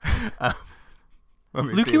right.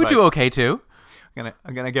 Luke, you would do okay too.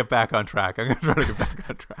 I'm gonna get back on track. I'm gonna try to get back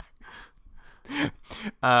on track.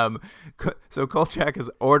 So Kolchak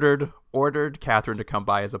has ordered Catherine to come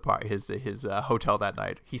by his hotel that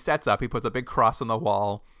night. He sets up. He puts a big cross on the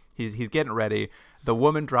wall. He's getting ready. The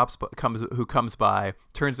woman who comes by.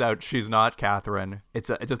 Turns out she's not Catherine.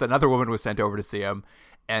 It's just another woman who was sent over to see him.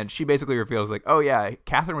 And she basically reveals like, oh yeah,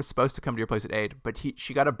 Catherine was supposed to come to your place at 8, but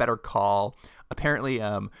she got a better call. Apparently,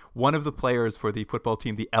 one of the players for the football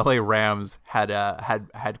team, the LA Rams,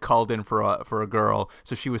 had called in for a girl,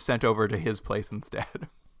 so she was sent over to his place instead.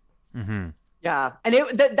 Mm-hmm. Yeah, and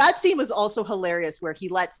that scene was also hilarious, where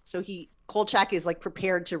Kolchak is like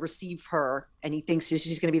prepared to receive her, and he thinks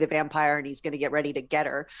she's going to be the vampire, and he's going to get ready to get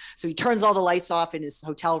her. So he turns all the lights off in his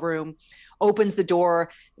hotel room, opens the door,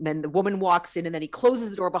 and then the woman walks in, and then he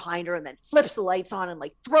closes the door behind her, and then flips the lights on and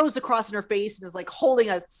like throws the cross in her face, and is like holding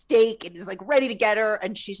a stake and is like ready to get her,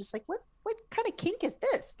 and she's just like, what kind of kink is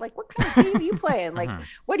this? Like, what kind of game are you playing? Like,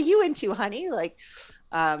 what are you into, honey? Like,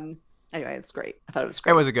 anyway, it's great. I thought it was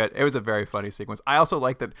great. It was a very funny sequence. I also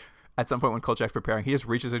like that at some point when Kolchak's preparing, he just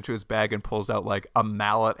reaches into his bag and pulls out like a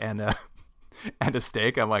mallet and a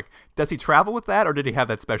steak. I'm like, does he travel with that, or did he have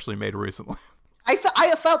that specially made recently?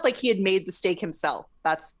 I felt like he had made the steak himself.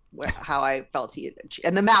 That's how I felt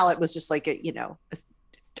and the mallet was just like a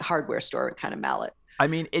hardware store kind of mallet. I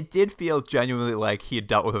mean, it did feel genuinely like he had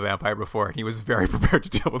dealt with a vampire before, and he was very prepared to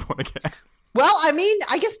deal with one again. Well, I mean,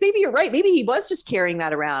 I guess maybe you're right. Maybe he was just carrying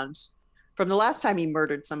that around from the last time he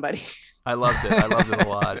murdered somebody. I loved it. I loved it a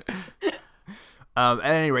lot. At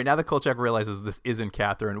any rate, now that Kolchak realizes this isn't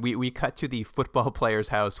Catherine, we cut to the football player's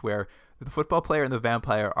house, where the football player and the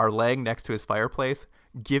vampire are laying next to his fireplace,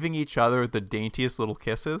 giving each other the daintiest little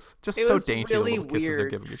kisses. Just so dainty really little kisses they're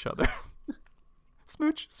giving each other.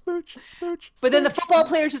 Smooch, smooch, smooch. But then the football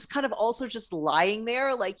player is just kind of also just lying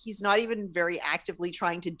there. Like, he's not even very actively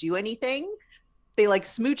trying to do anything. They like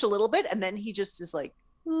smooch a little bit, and then he just is like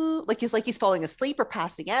he's falling asleep or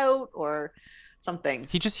passing out or something.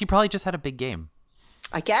 He probably just had a big game,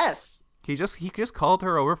 I guess. He just called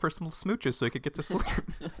her over for some smooches so he could get to sleep.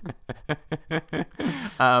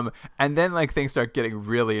 And then like things start getting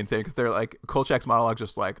really insane, because they're like, Kolchak's monologue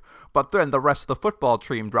just like, but then the rest of the football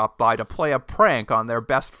team dropped by to play a prank on their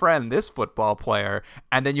best friend, this football player.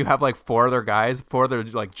 And then you have like four other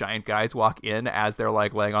like giant guys walk in as they're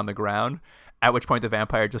like laying on the ground. At which point the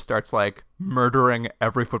vampire just starts like murdering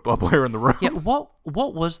every football player in the room. Yeah, what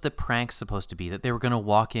was the prank supposed to be? That they were going to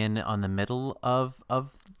walk in on the middle of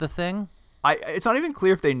the thing? It's not even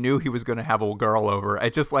clear if they knew he was going to have a girl over.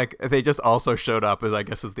 It's just like they just also showed up, as I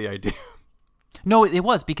guess is the idea. No, it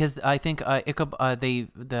was because I think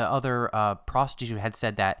the other prostitute had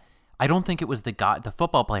said that. I don't think it was the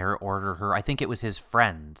football player ordered her. I think it was his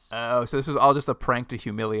friends. Oh, so this was all just a prank to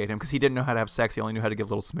humiliate him, because he didn't know how to have sex. He only knew how to give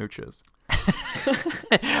little smooches.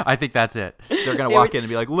 I think that's it. They're going to walk in and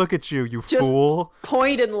be like, look at you, you fool.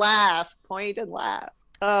 Point and laugh.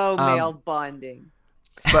 Oh, male bonding.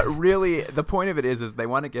 But really, the point of it is they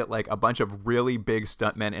want to get like a bunch of really big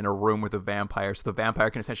stuntmen in a room with a vampire, so the vampire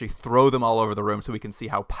can essentially throw them all over the room so we can see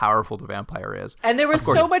how powerful the vampire is. And there was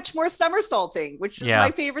so much more somersaulting, which is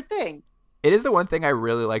my favorite thing. It is the one thing I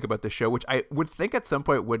really like about the show, which I would think at some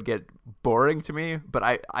point would get boring to me, but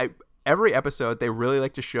I every episode, they really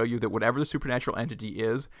like to show you that whatever the supernatural entity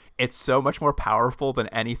is, it's so much more powerful than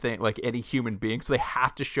anything, like any human being. So they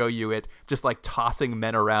have to show you it just like tossing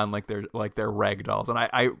men around like they're rag dolls. And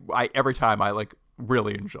I every time I like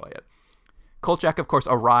really enjoy it. Kolchak, of course,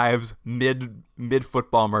 arrives mid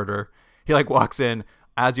football murder. He like walks in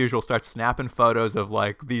as usual, starts snapping photos of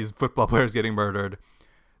like these football players getting murdered.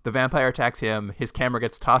 The vampire attacks him. His camera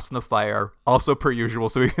gets tossed in the fire, also per usual,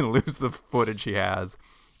 so he can lose the footage he has.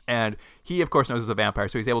 And he, of course, knows he's a vampire,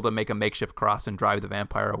 so he's able to make a makeshift cross and drive the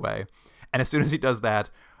vampire away. And as soon as he does that,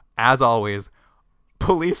 as always,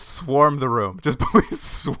 police swarm the room. Just police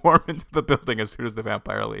swarm into the building as soon as the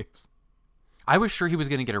vampire leaves. I was sure he was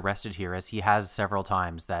going to get arrested here, as he has several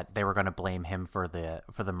times, that they were going to blame him for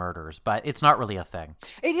the murders, but it's not really a thing.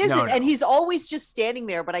 It isn't, no. And he's always just standing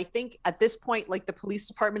there. But I think at this point, like, the police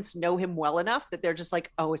departments know him well enough that they're just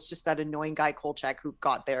like, oh, it's just that annoying guy Kolchak who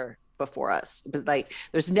got there before us. But like,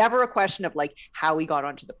 there's never a question of like how he got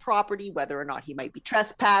onto the property, whether or not he might be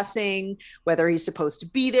trespassing, whether he's supposed to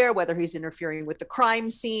be there, whether he's interfering with the crime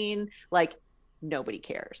scene. Like, nobody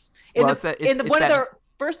cares. In one of the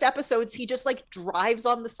first episodes, he just like drives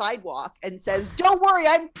on the sidewalk and says, "Don't worry,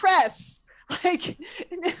 I'm press." Like,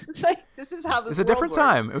 it's like, this is how this. It's a different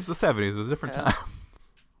time. It was the 70s. It was a different time.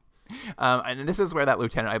 And this is where that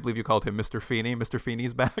lieutenant, I believe you called him Mr. Feeney. Mr.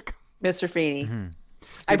 Feeney's back. Mr. Feeney. Mm-hmm.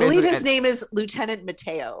 I believe his name is Lieutenant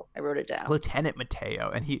Mateo. I wrote it down. Lieutenant Mateo.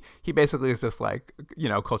 And he basically is just like, you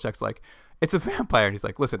know, Kolchak's like, it's a vampire. And he's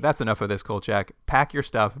like, listen, that's enough of this, Kolchak. Pack your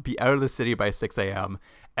stuff. Be out of the city by 6 a.m.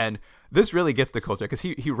 And this really gets to Kolchak because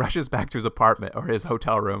he rushes back to his apartment or his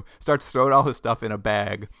hotel room, starts throwing all his stuff in a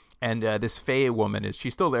bag. And this Faye woman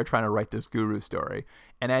she's still there trying to write this guru story.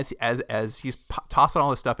 And as he's tossing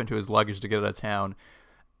all his stuff into his luggage to get out of town,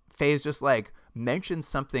 Faye's just like mentions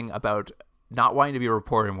something about not wanting to be a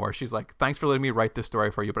reporter anymore. She's like, thanks for letting me write this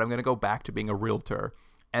story for you, but I'm going to go back to being a realtor.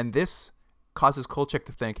 And this causes Kolchak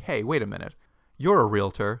to think, hey, wait a minute. You're a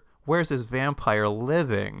realtor. Where's this vampire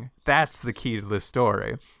living? That's the key to this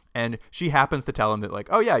story. And she happens to tell him that, like,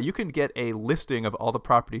 oh, yeah, you can get a listing of all the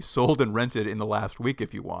properties sold and rented in the last week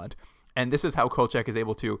if you want. And this is how Kolchak is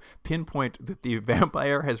able to pinpoint that the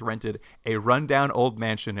vampire has rented a rundown old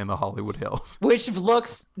mansion in the Hollywood Hills. Which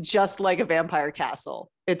looks just like a vampire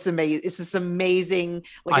castle. It's amazing. It's this amazing,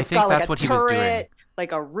 like, it's got like a turret,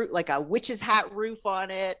 like a witch's hat roof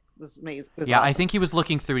on it. It was amazing. It was awesome. I think he was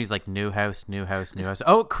looking through. He's like, new house.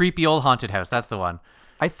 Oh, creepy old haunted house. That's the one.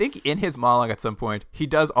 I think in his monologue at some point, he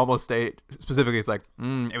does almost state specifically, it's like,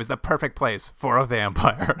 it was the perfect place for a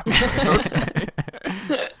vampire. Okay.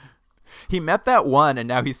 He met that one, and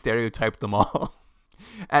now he's stereotyped them all.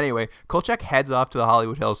 Anyway, Kolchak heads off to the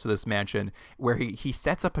Hollywood Hills to this mansion where he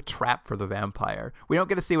sets up a trap for the vampire. We don't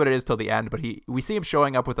get to see what it is till the end, but we see him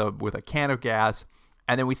showing up with a can of gas,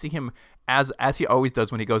 and then we see him, as he always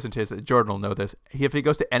does when he goes into his, Jordan will know this, if he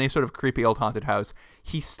goes to any sort of creepy old haunted house,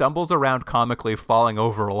 he stumbles around comically, falling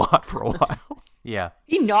over a lot for a while. Yeah.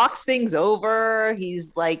 He knocks things over.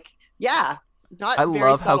 He's like, not I very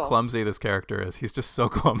love subtle. how clumsy this character is. He's just so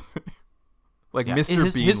clumsy. Like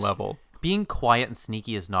Mr. Bean level. Being quiet and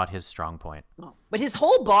sneaky is not his strong point. But his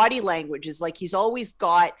whole body language is like he's always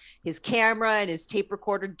got his camera and his tape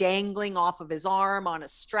recorder dangling off of his arm on a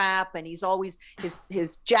strap, and he's always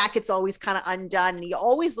his jacket's always kind of undone, and he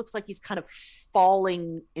always looks like he's kind of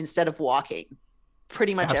falling instead of walking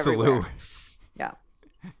pretty much everywhere. Yeah.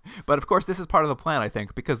 But of course, this is part of the plan, I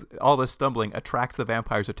think, because all this stumbling attracts the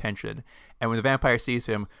vampire's attention. And when the vampire sees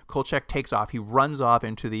him, Kolchak takes off. He runs off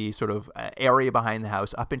into the sort of area behind the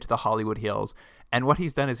house, up into the Hollywood Hills. And what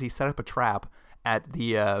he's done is he set up a trap at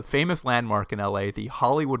the famous landmark in LA, the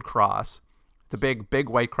Hollywood Cross. It's a big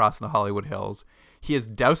white cross in the Hollywood Hills. He has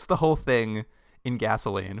doused the whole thing in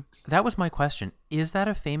gasoline. That was my question. Is that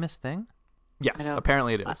a famous thing? Yes,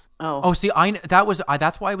 apparently it is. See,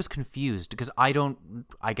 that's why I was confused, because I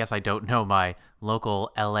guess I don't know my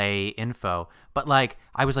local LA info, but like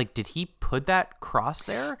I was like, did he put that cross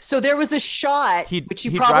there? So there was a shot which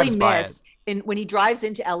you probably missed. And when he drives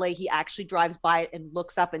into LA, he actually drives by it and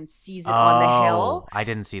looks up and sees it on the hill. I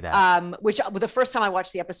didn't see that. Which the first time I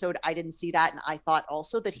watched the episode, I didn't see that, and I thought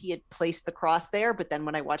also that he had placed the cross there. But then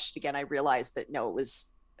when I watched it again, I realized that no, it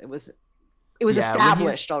was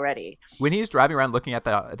established already. When he's driving around looking at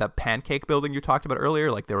the pancake building you talked about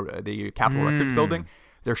earlier, like the Capitol Records building,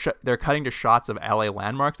 they're cutting to shots of LA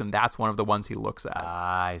landmarks, and that's one of the ones he looks at.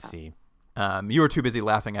 I see. You were too busy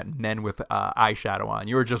laughing at men with eyeshadow on.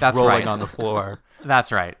 You were just rolling on the floor.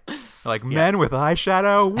 That's right. Like, men with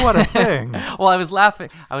eyeshadow? What a thing. Well, I was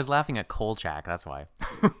laughing at Kolchak. That's why.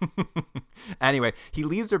 Anyway, he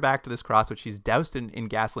leads her back to this cross, which she's doused in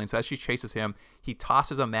gasoline. So as she chases him, he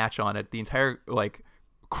tosses a match on it. The entire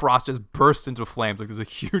cross just bursts into flames. Like, there's a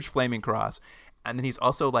huge flaming cross. And then he's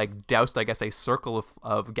also doused, I guess, a circle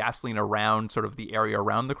of gasoline around sort of the area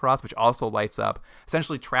around the cross, which also lights up,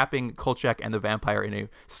 essentially trapping Kolchak and the vampire in a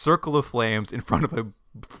circle of flames in front of a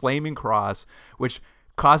flaming cross, which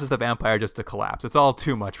causes the vampire just to collapse. It's all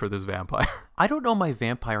too much for this vampire. I don't know my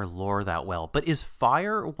vampire lore that well, but is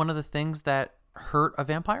fire one of the things that hurt a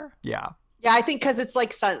vampire? Yeah. Yeah, I think because it's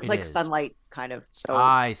like sunlight kind of. So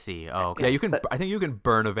I see. Oh, okay. Yeah, I think you can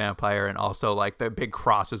burn a vampire, and also the big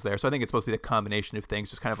cross is there. So I think it's supposed to be the combination of things,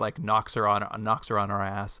 just kind of knocks her on her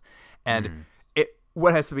ass. And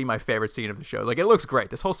what has to be my favorite scene of the show? It looks great.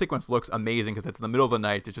 This whole sequence looks amazing because it's in the middle of the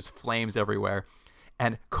night. There's just flames everywhere,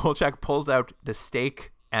 and Kolchak pulls out the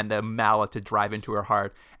stake and the mallet to drive into her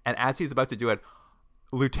heart. And as he's about to do it,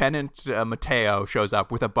 Lieutenant Mateo shows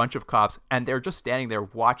up with a bunch of cops, and they're just standing there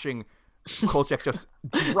watching Kolchak just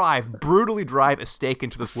brutally drive a stake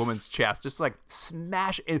into this woman's chest, just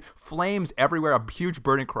smash it, flames everywhere, a huge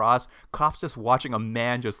burning cross, cops just watching a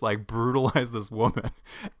man just brutalize this woman.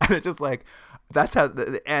 And it just that's how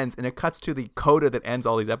it ends. And it cuts to the coda that ends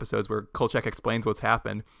all these episodes where Kolchak explains what's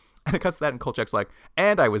happened. And it cuts to that, and Kolchak's like,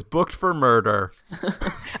 and I was booked for murder.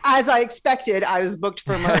 As I expected, I was booked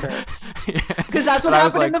for murder. Because that's what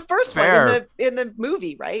happened in the first one, in the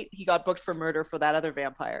movie, right? He got booked for murder for that other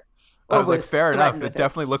vampire. I was like, fair enough. It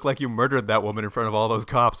definitely looked like you murdered that woman in front of all those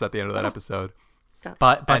cops at the end of that episode.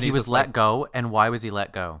 But he was let go, and why was he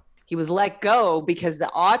let go? he was let go because the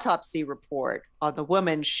autopsy report on the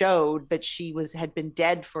woman showed that she had been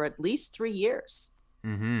dead for at least 3 years.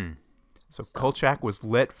 Mm-hmm. So Kolchak was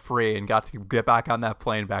let free and got to get back on that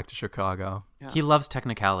plane back to Chicago. Yeah. He loves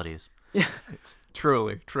technicalities. Yeah, it's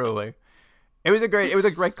truly. It was a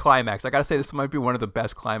great climax. I gotta say, this might be one of the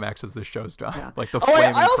best climaxes this show's done. Yeah. Like the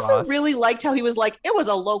flaming I also cross. really liked how he was like, it was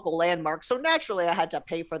a local landmark, so naturally I had to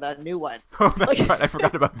pay for the new one. Oh, that's right. I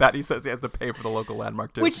forgot about that. He says he has to pay for the local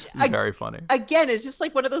landmark too. Which is very funny. Again, it's just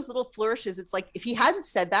like one of those little flourishes. It's like if he hadn't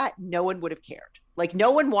said that, no one would have cared. Like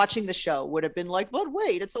no one watching the show would have been like, "But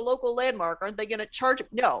wait, it's a local landmark. Aren't they going to charge him?"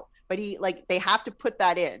 No, but they have to put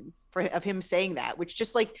that in of him saying that, which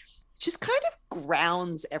just kind of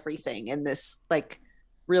grounds everything in this like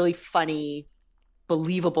really funny,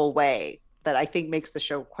 believable way that I think makes the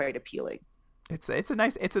show quite appealing. It's a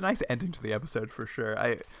nice ending to the episode for sure.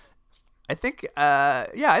 I think I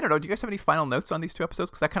don't know. Do you guys have any final notes on these 2 episodes?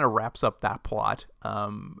 Because that kind of wraps up that plot.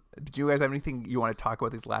 Do you guys have anything you want to talk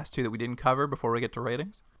about these last 2 that we didn't cover before we get to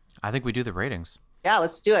ratings? I think we do the ratings. Yeah,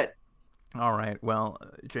 let's do it. All right. Well,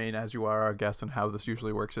 Jane, as you are our guest, and how this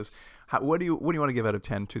usually works is, what do you want to give out of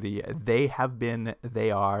 10 to the "They Have Been,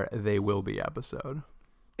 They Are, They Will Be" episode?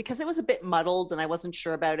 Because it was a bit muddled and I wasn't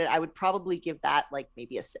sure about it, I would probably give that like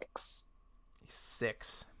maybe a 6.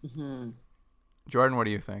 6. Mm-hmm. Jordan, what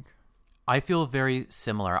do you think? I feel very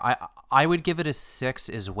similar. I would give it a 6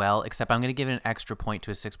 as well, except I'm going to give it an extra point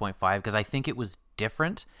to a 6.5 because I think it was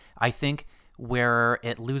different. I think where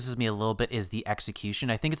it loses me a little bit is the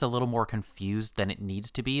execution. I think it's a little more confused than it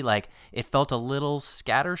needs to be. Like, it felt a little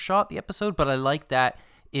scattershot, the episode, but I like that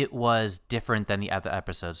it was different than the other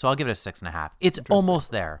episodes. So I'll give it a 6.5. It's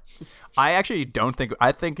almost there. I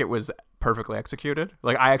think it was perfectly executed.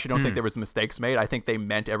 Like, I actually don't think there was mistakes made. I think they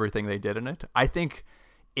meant everything they did in it. I think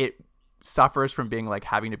it suffers from being like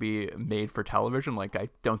having to be made for television. Like, I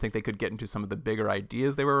don't think they could get into some of the bigger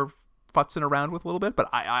ideas they were futzing around with a little bit. But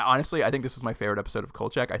I honestly, I think this is my favorite episode of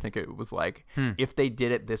Kolchak. I think it was like, if they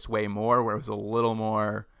did it this way more, where it was a little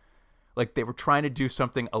more like they were trying to do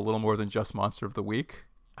something a little more than just Monster of the Week,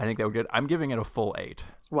 I think that would get. I'm giving it a full 8.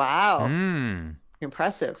 Wow.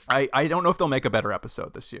 Impressive. I don't know if they'll make a better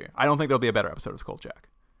episode this year. I don't think there'll be a better episode of Kolchak.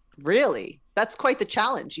 Really? That's quite the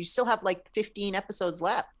challenge. You still have like 15 episodes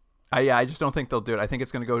left. I just don't think they'll do it. I think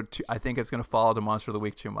it's going to fall to Monster of the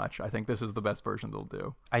Week too much. I think this is the best version they'll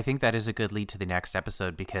do. I think that is a good lead to the next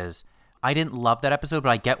episode because I didn't love that episode,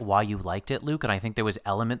 but I get why you liked it, Luke, and I think there was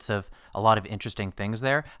elements of a lot of interesting things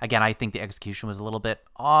there. Again, I think the execution was a little bit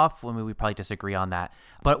off. I mean, we probably disagree on that.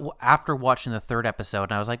 But after watching the 3rd episode,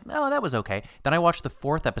 and I was like, oh, that was okay. Then I watched the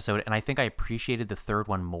 4th episode, and I think I appreciated the 3rd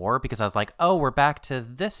one more because I was like, oh, we're back to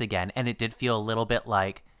this again. And it did feel a little bit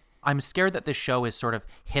like, I'm scared that this show is sort of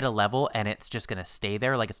hit a level and it's just going to stay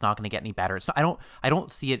there. Like, it's not going to get any better. It's not, I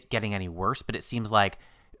don't see it getting any worse, but it seems like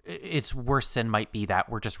it's worse than might be that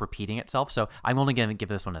we're just repeating itself. So I'm only going to give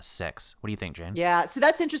this one a 6. What do you think, Jane? Yeah. So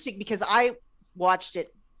that's interesting because I watched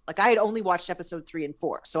it, like I had only watched episode 3 and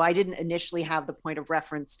 4. So I didn't initially have the point of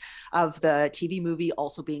reference of the TV movie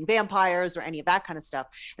also being vampires or any of that kind of stuff.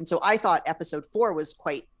 And so I thought episode 4 was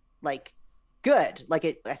quite like good. Like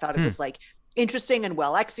I thought it was like interesting and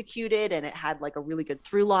well executed, and it had like a really good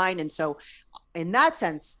through line. And so in that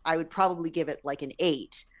sense, I would probably give it like an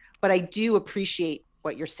 8, but I do appreciate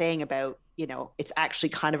what you're saying about, it's actually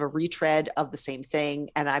kind of a retread of the same thing.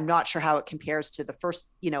 And I'm not sure how it compares to the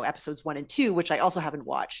first, episodes 1 and 2, which I also haven't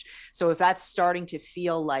watched. So if that's starting to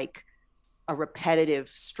feel like a repetitive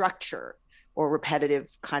structure or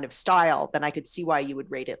repetitive kind of style, then I could see why you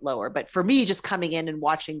would rate it lower. But for me, just coming in and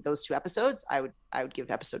watching those 2 episodes, I would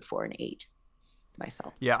give episode 4 an 8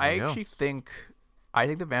 myself. Yeah, I actually think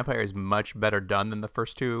the vampire is much better done than the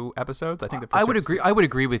first 2 episodes. I think I would agree. I would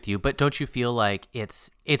agree with you, but don't you feel like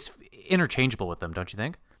it's interchangeable with them? Don't you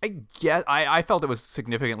think? I felt it was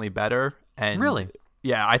significantally better. And really,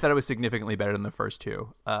 yeah, I thought it was significantly better than the first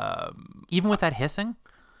 2. Even with that hissing,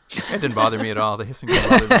 it didn't bother me at all. The hissing didn't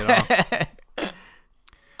bother me at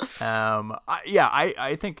all.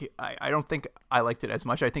 I don't think I liked it as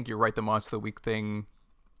much. I think you're right. The Monster of the Week thing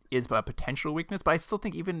is a potential weakness, but I still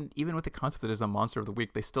think even with the concept that it is a Monster of the Week,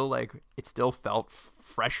 it still felt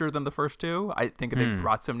fresher than the first 2. I think they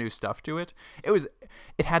brought some new stuff to it.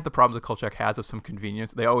 It had the problems that Kolchak has of some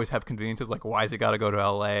convenience. They always have conveniences, like why has he got to go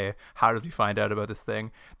to LA? How does he find out about this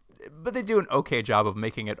thing? But they do an okay job of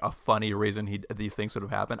making it a funny reason these things sort of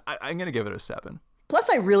happen. I'm going to give it a 7. Plus,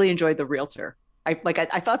 I really enjoyed the realtor. I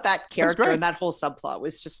thought that character and that whole subplot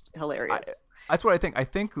was just hilarious. That's what I think. I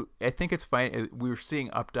think it's fine. We were seeing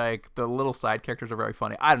Updike. The little side characters are very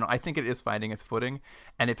funny. I don't know. I think it is finding its footing.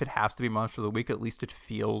 And if it has to be Monster of the Week, at least it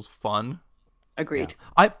feels fun. Agreed.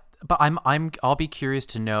 Yeah. But I'll be curious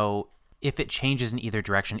to know if it changes in either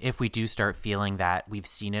direction, if we do start feeling that we've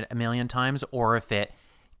seen it a million times, or if it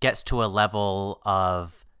gets to a level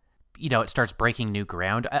of, it starts breaking new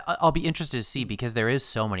ground. I'll be interested to see, because there is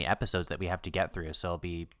so many episodes that we have to get through. So I'll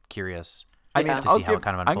be curious to see how it kind of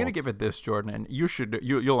unfolds. I'm going to give it this, Jordan, and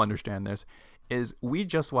you'll understand this, is we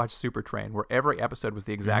just watched Supertrain, where every episode was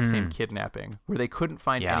the exact same kidnapping, where they couldn't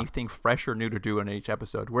find anything fresh or new to do in each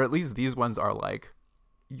episode, where at least these ones are like,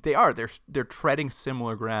 they're treading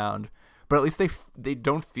similar ground, but at least they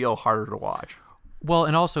don't feel harder to watch. Well,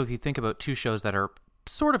 and also if you think about two shows that are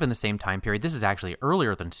sort of in the same time period, this is actually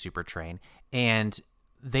earlier than Supertrain, and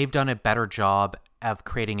they've done a better job of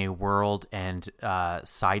creating a world and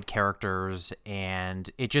side characters, and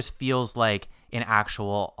it just feels like an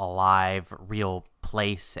actual alive, real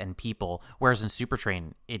place and people, whereas in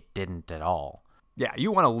Supertrain, it didn't at all. Yeah,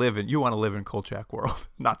 you want to live in Kolchak world,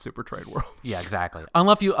 not Supertrain world. Yeah, exactly.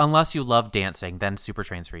 Unless you love dancing, then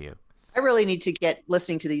Supertrain's for you. I really need to get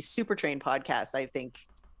listening to these Supertrain podcasts. I think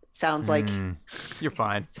it sounds like you're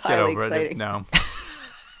fine. It's highly exciting. No,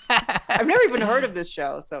 I've never even heard of this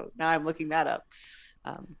show, so now I'm looking that up.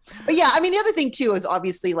 But yeah, I mean, the other thing too is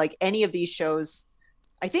obviously, like any of these shows,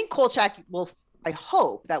 I think Kolchak I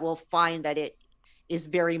hope that we'll find that it is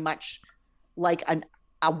very much like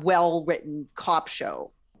a well-written cop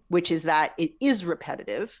show, which is that it is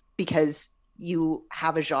repetitive because you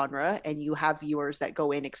have a genre and you have viewers that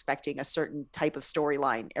go in expecting a certain type of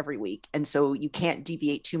storyline every week. And so you can't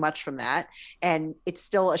deviate too much from that. And it's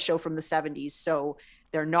still a show from the 70s. So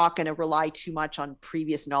they're not going to rely too much on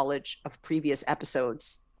previous knowledge of previous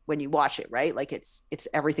episodes when you watch it, right? Like it's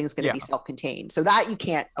everything's going to be self-contained. So that you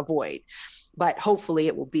can't avoid. But hopefully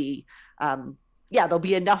it will be, there'll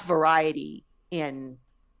be enough variety in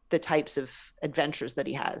the types of adventures that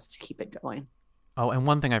he has to keep it going. Oh, and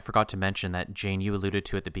one thing I forgot to mention that, Jane, you alluded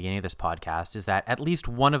to at the beginning of this podcast is that at least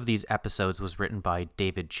one of these episodes was written by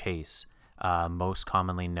David Chase, most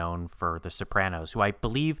commonly known for The Sopranos, who I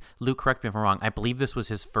believe, Luke, correct me if I'm wrong, I believe this was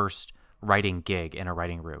his first writing gig in a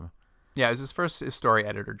writing room. Yeah, it was his first story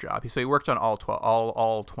editor job. So he worked on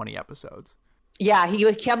all 20 episodes. Yeah,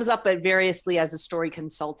 he comes up at variously as a story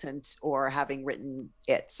consultant or having written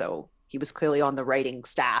it. So he was clearly on the writing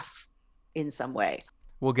staff in some way.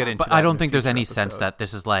 We'll get into but I don't think there's any sense that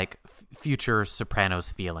this is like future Sopranos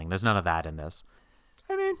feeling. There's none of that in this.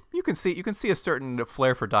 I mean, you can see a certain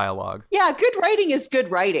flair for dialogue. Yeah, good writing is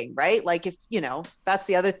good writing, right? Like if, that's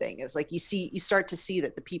the other thing is like you start to see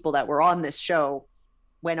that the people that were on this show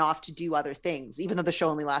went off to do other things, even though the show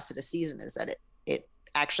only lasted a season, is that it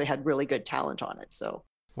actually had really good talent on it. So,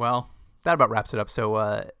 well, that about wraps it up.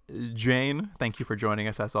 So, Jane, thank you for joining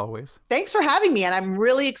us as always. Thanks for having me. And I'm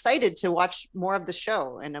really excited to watch more of the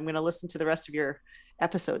show. And I'm going to listen to the rest of your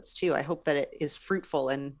episodes too. I hope that it is fruitful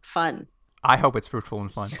and fun. I hope it's fruitful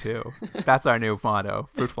and fun too. That's our new motto,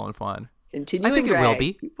 fruitful and fun. Continuing I think drag.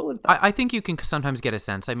 It will be. I think you can sometimes get a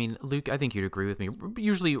sense. I mean, Luke, I think you'd agree with me.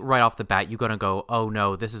 Usually, right off the bat, you're going to go, "Oh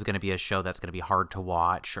no, this is going to be a show that's going to be hard to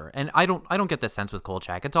watch." And I don't get that sense with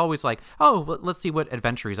Kolchak. It's always like, "Oh, let's see what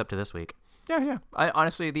adventure he's up to this week." Yeah. I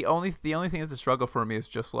honestly, the only thing that's a struggle for me is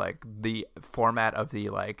just like the format of the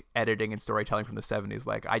like editing and storytelling from the 70s.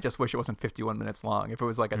 Like, I just wish it wasn't 51 minutes long. If it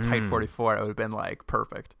was like a tight 44, it would have been like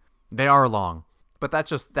perfect. They are long, but that's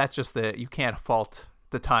just you can't fault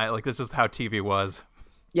the time. Like, this is how TV was.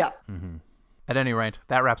 Yeah. Mm-hmm. At any rate,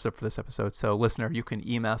 that wraps up for this episode. So, listener, you can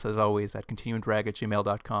email us as always at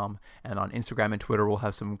continuumdrag@gmail.com, and on Instagram and Twitter we'll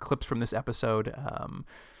have some clips from this episode.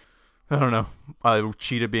 I don't know, a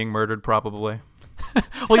cheetah being murdered probably. Well,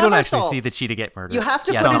 you don't actually see the cheetah get murdered. You have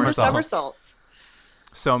to put in the somersaults.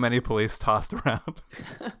 So many police tossed around.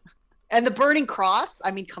 And the burning cross.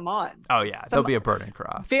 I mean, come on. Oh, yeah. There'll be a burning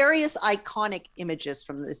cross. Various iconic images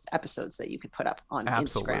from these episodes that you could put up on Instagram.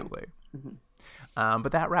 Absolutely. Mm-hmm.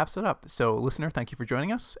 But that wraps it up. So, listener, thank you for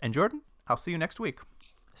joining us. And Jordan, I'll see you next week.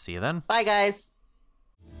 See you then. Bye, guys.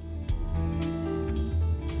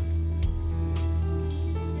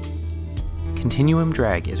 Continuum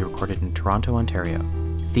Drag is recorded in Toronto, Ontario.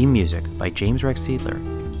 Theme music by James Rex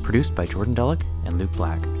Seidler. Produced by Jordan Dullock and Luke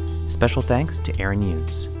Black. Special thanks to Aaron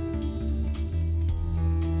Yunes.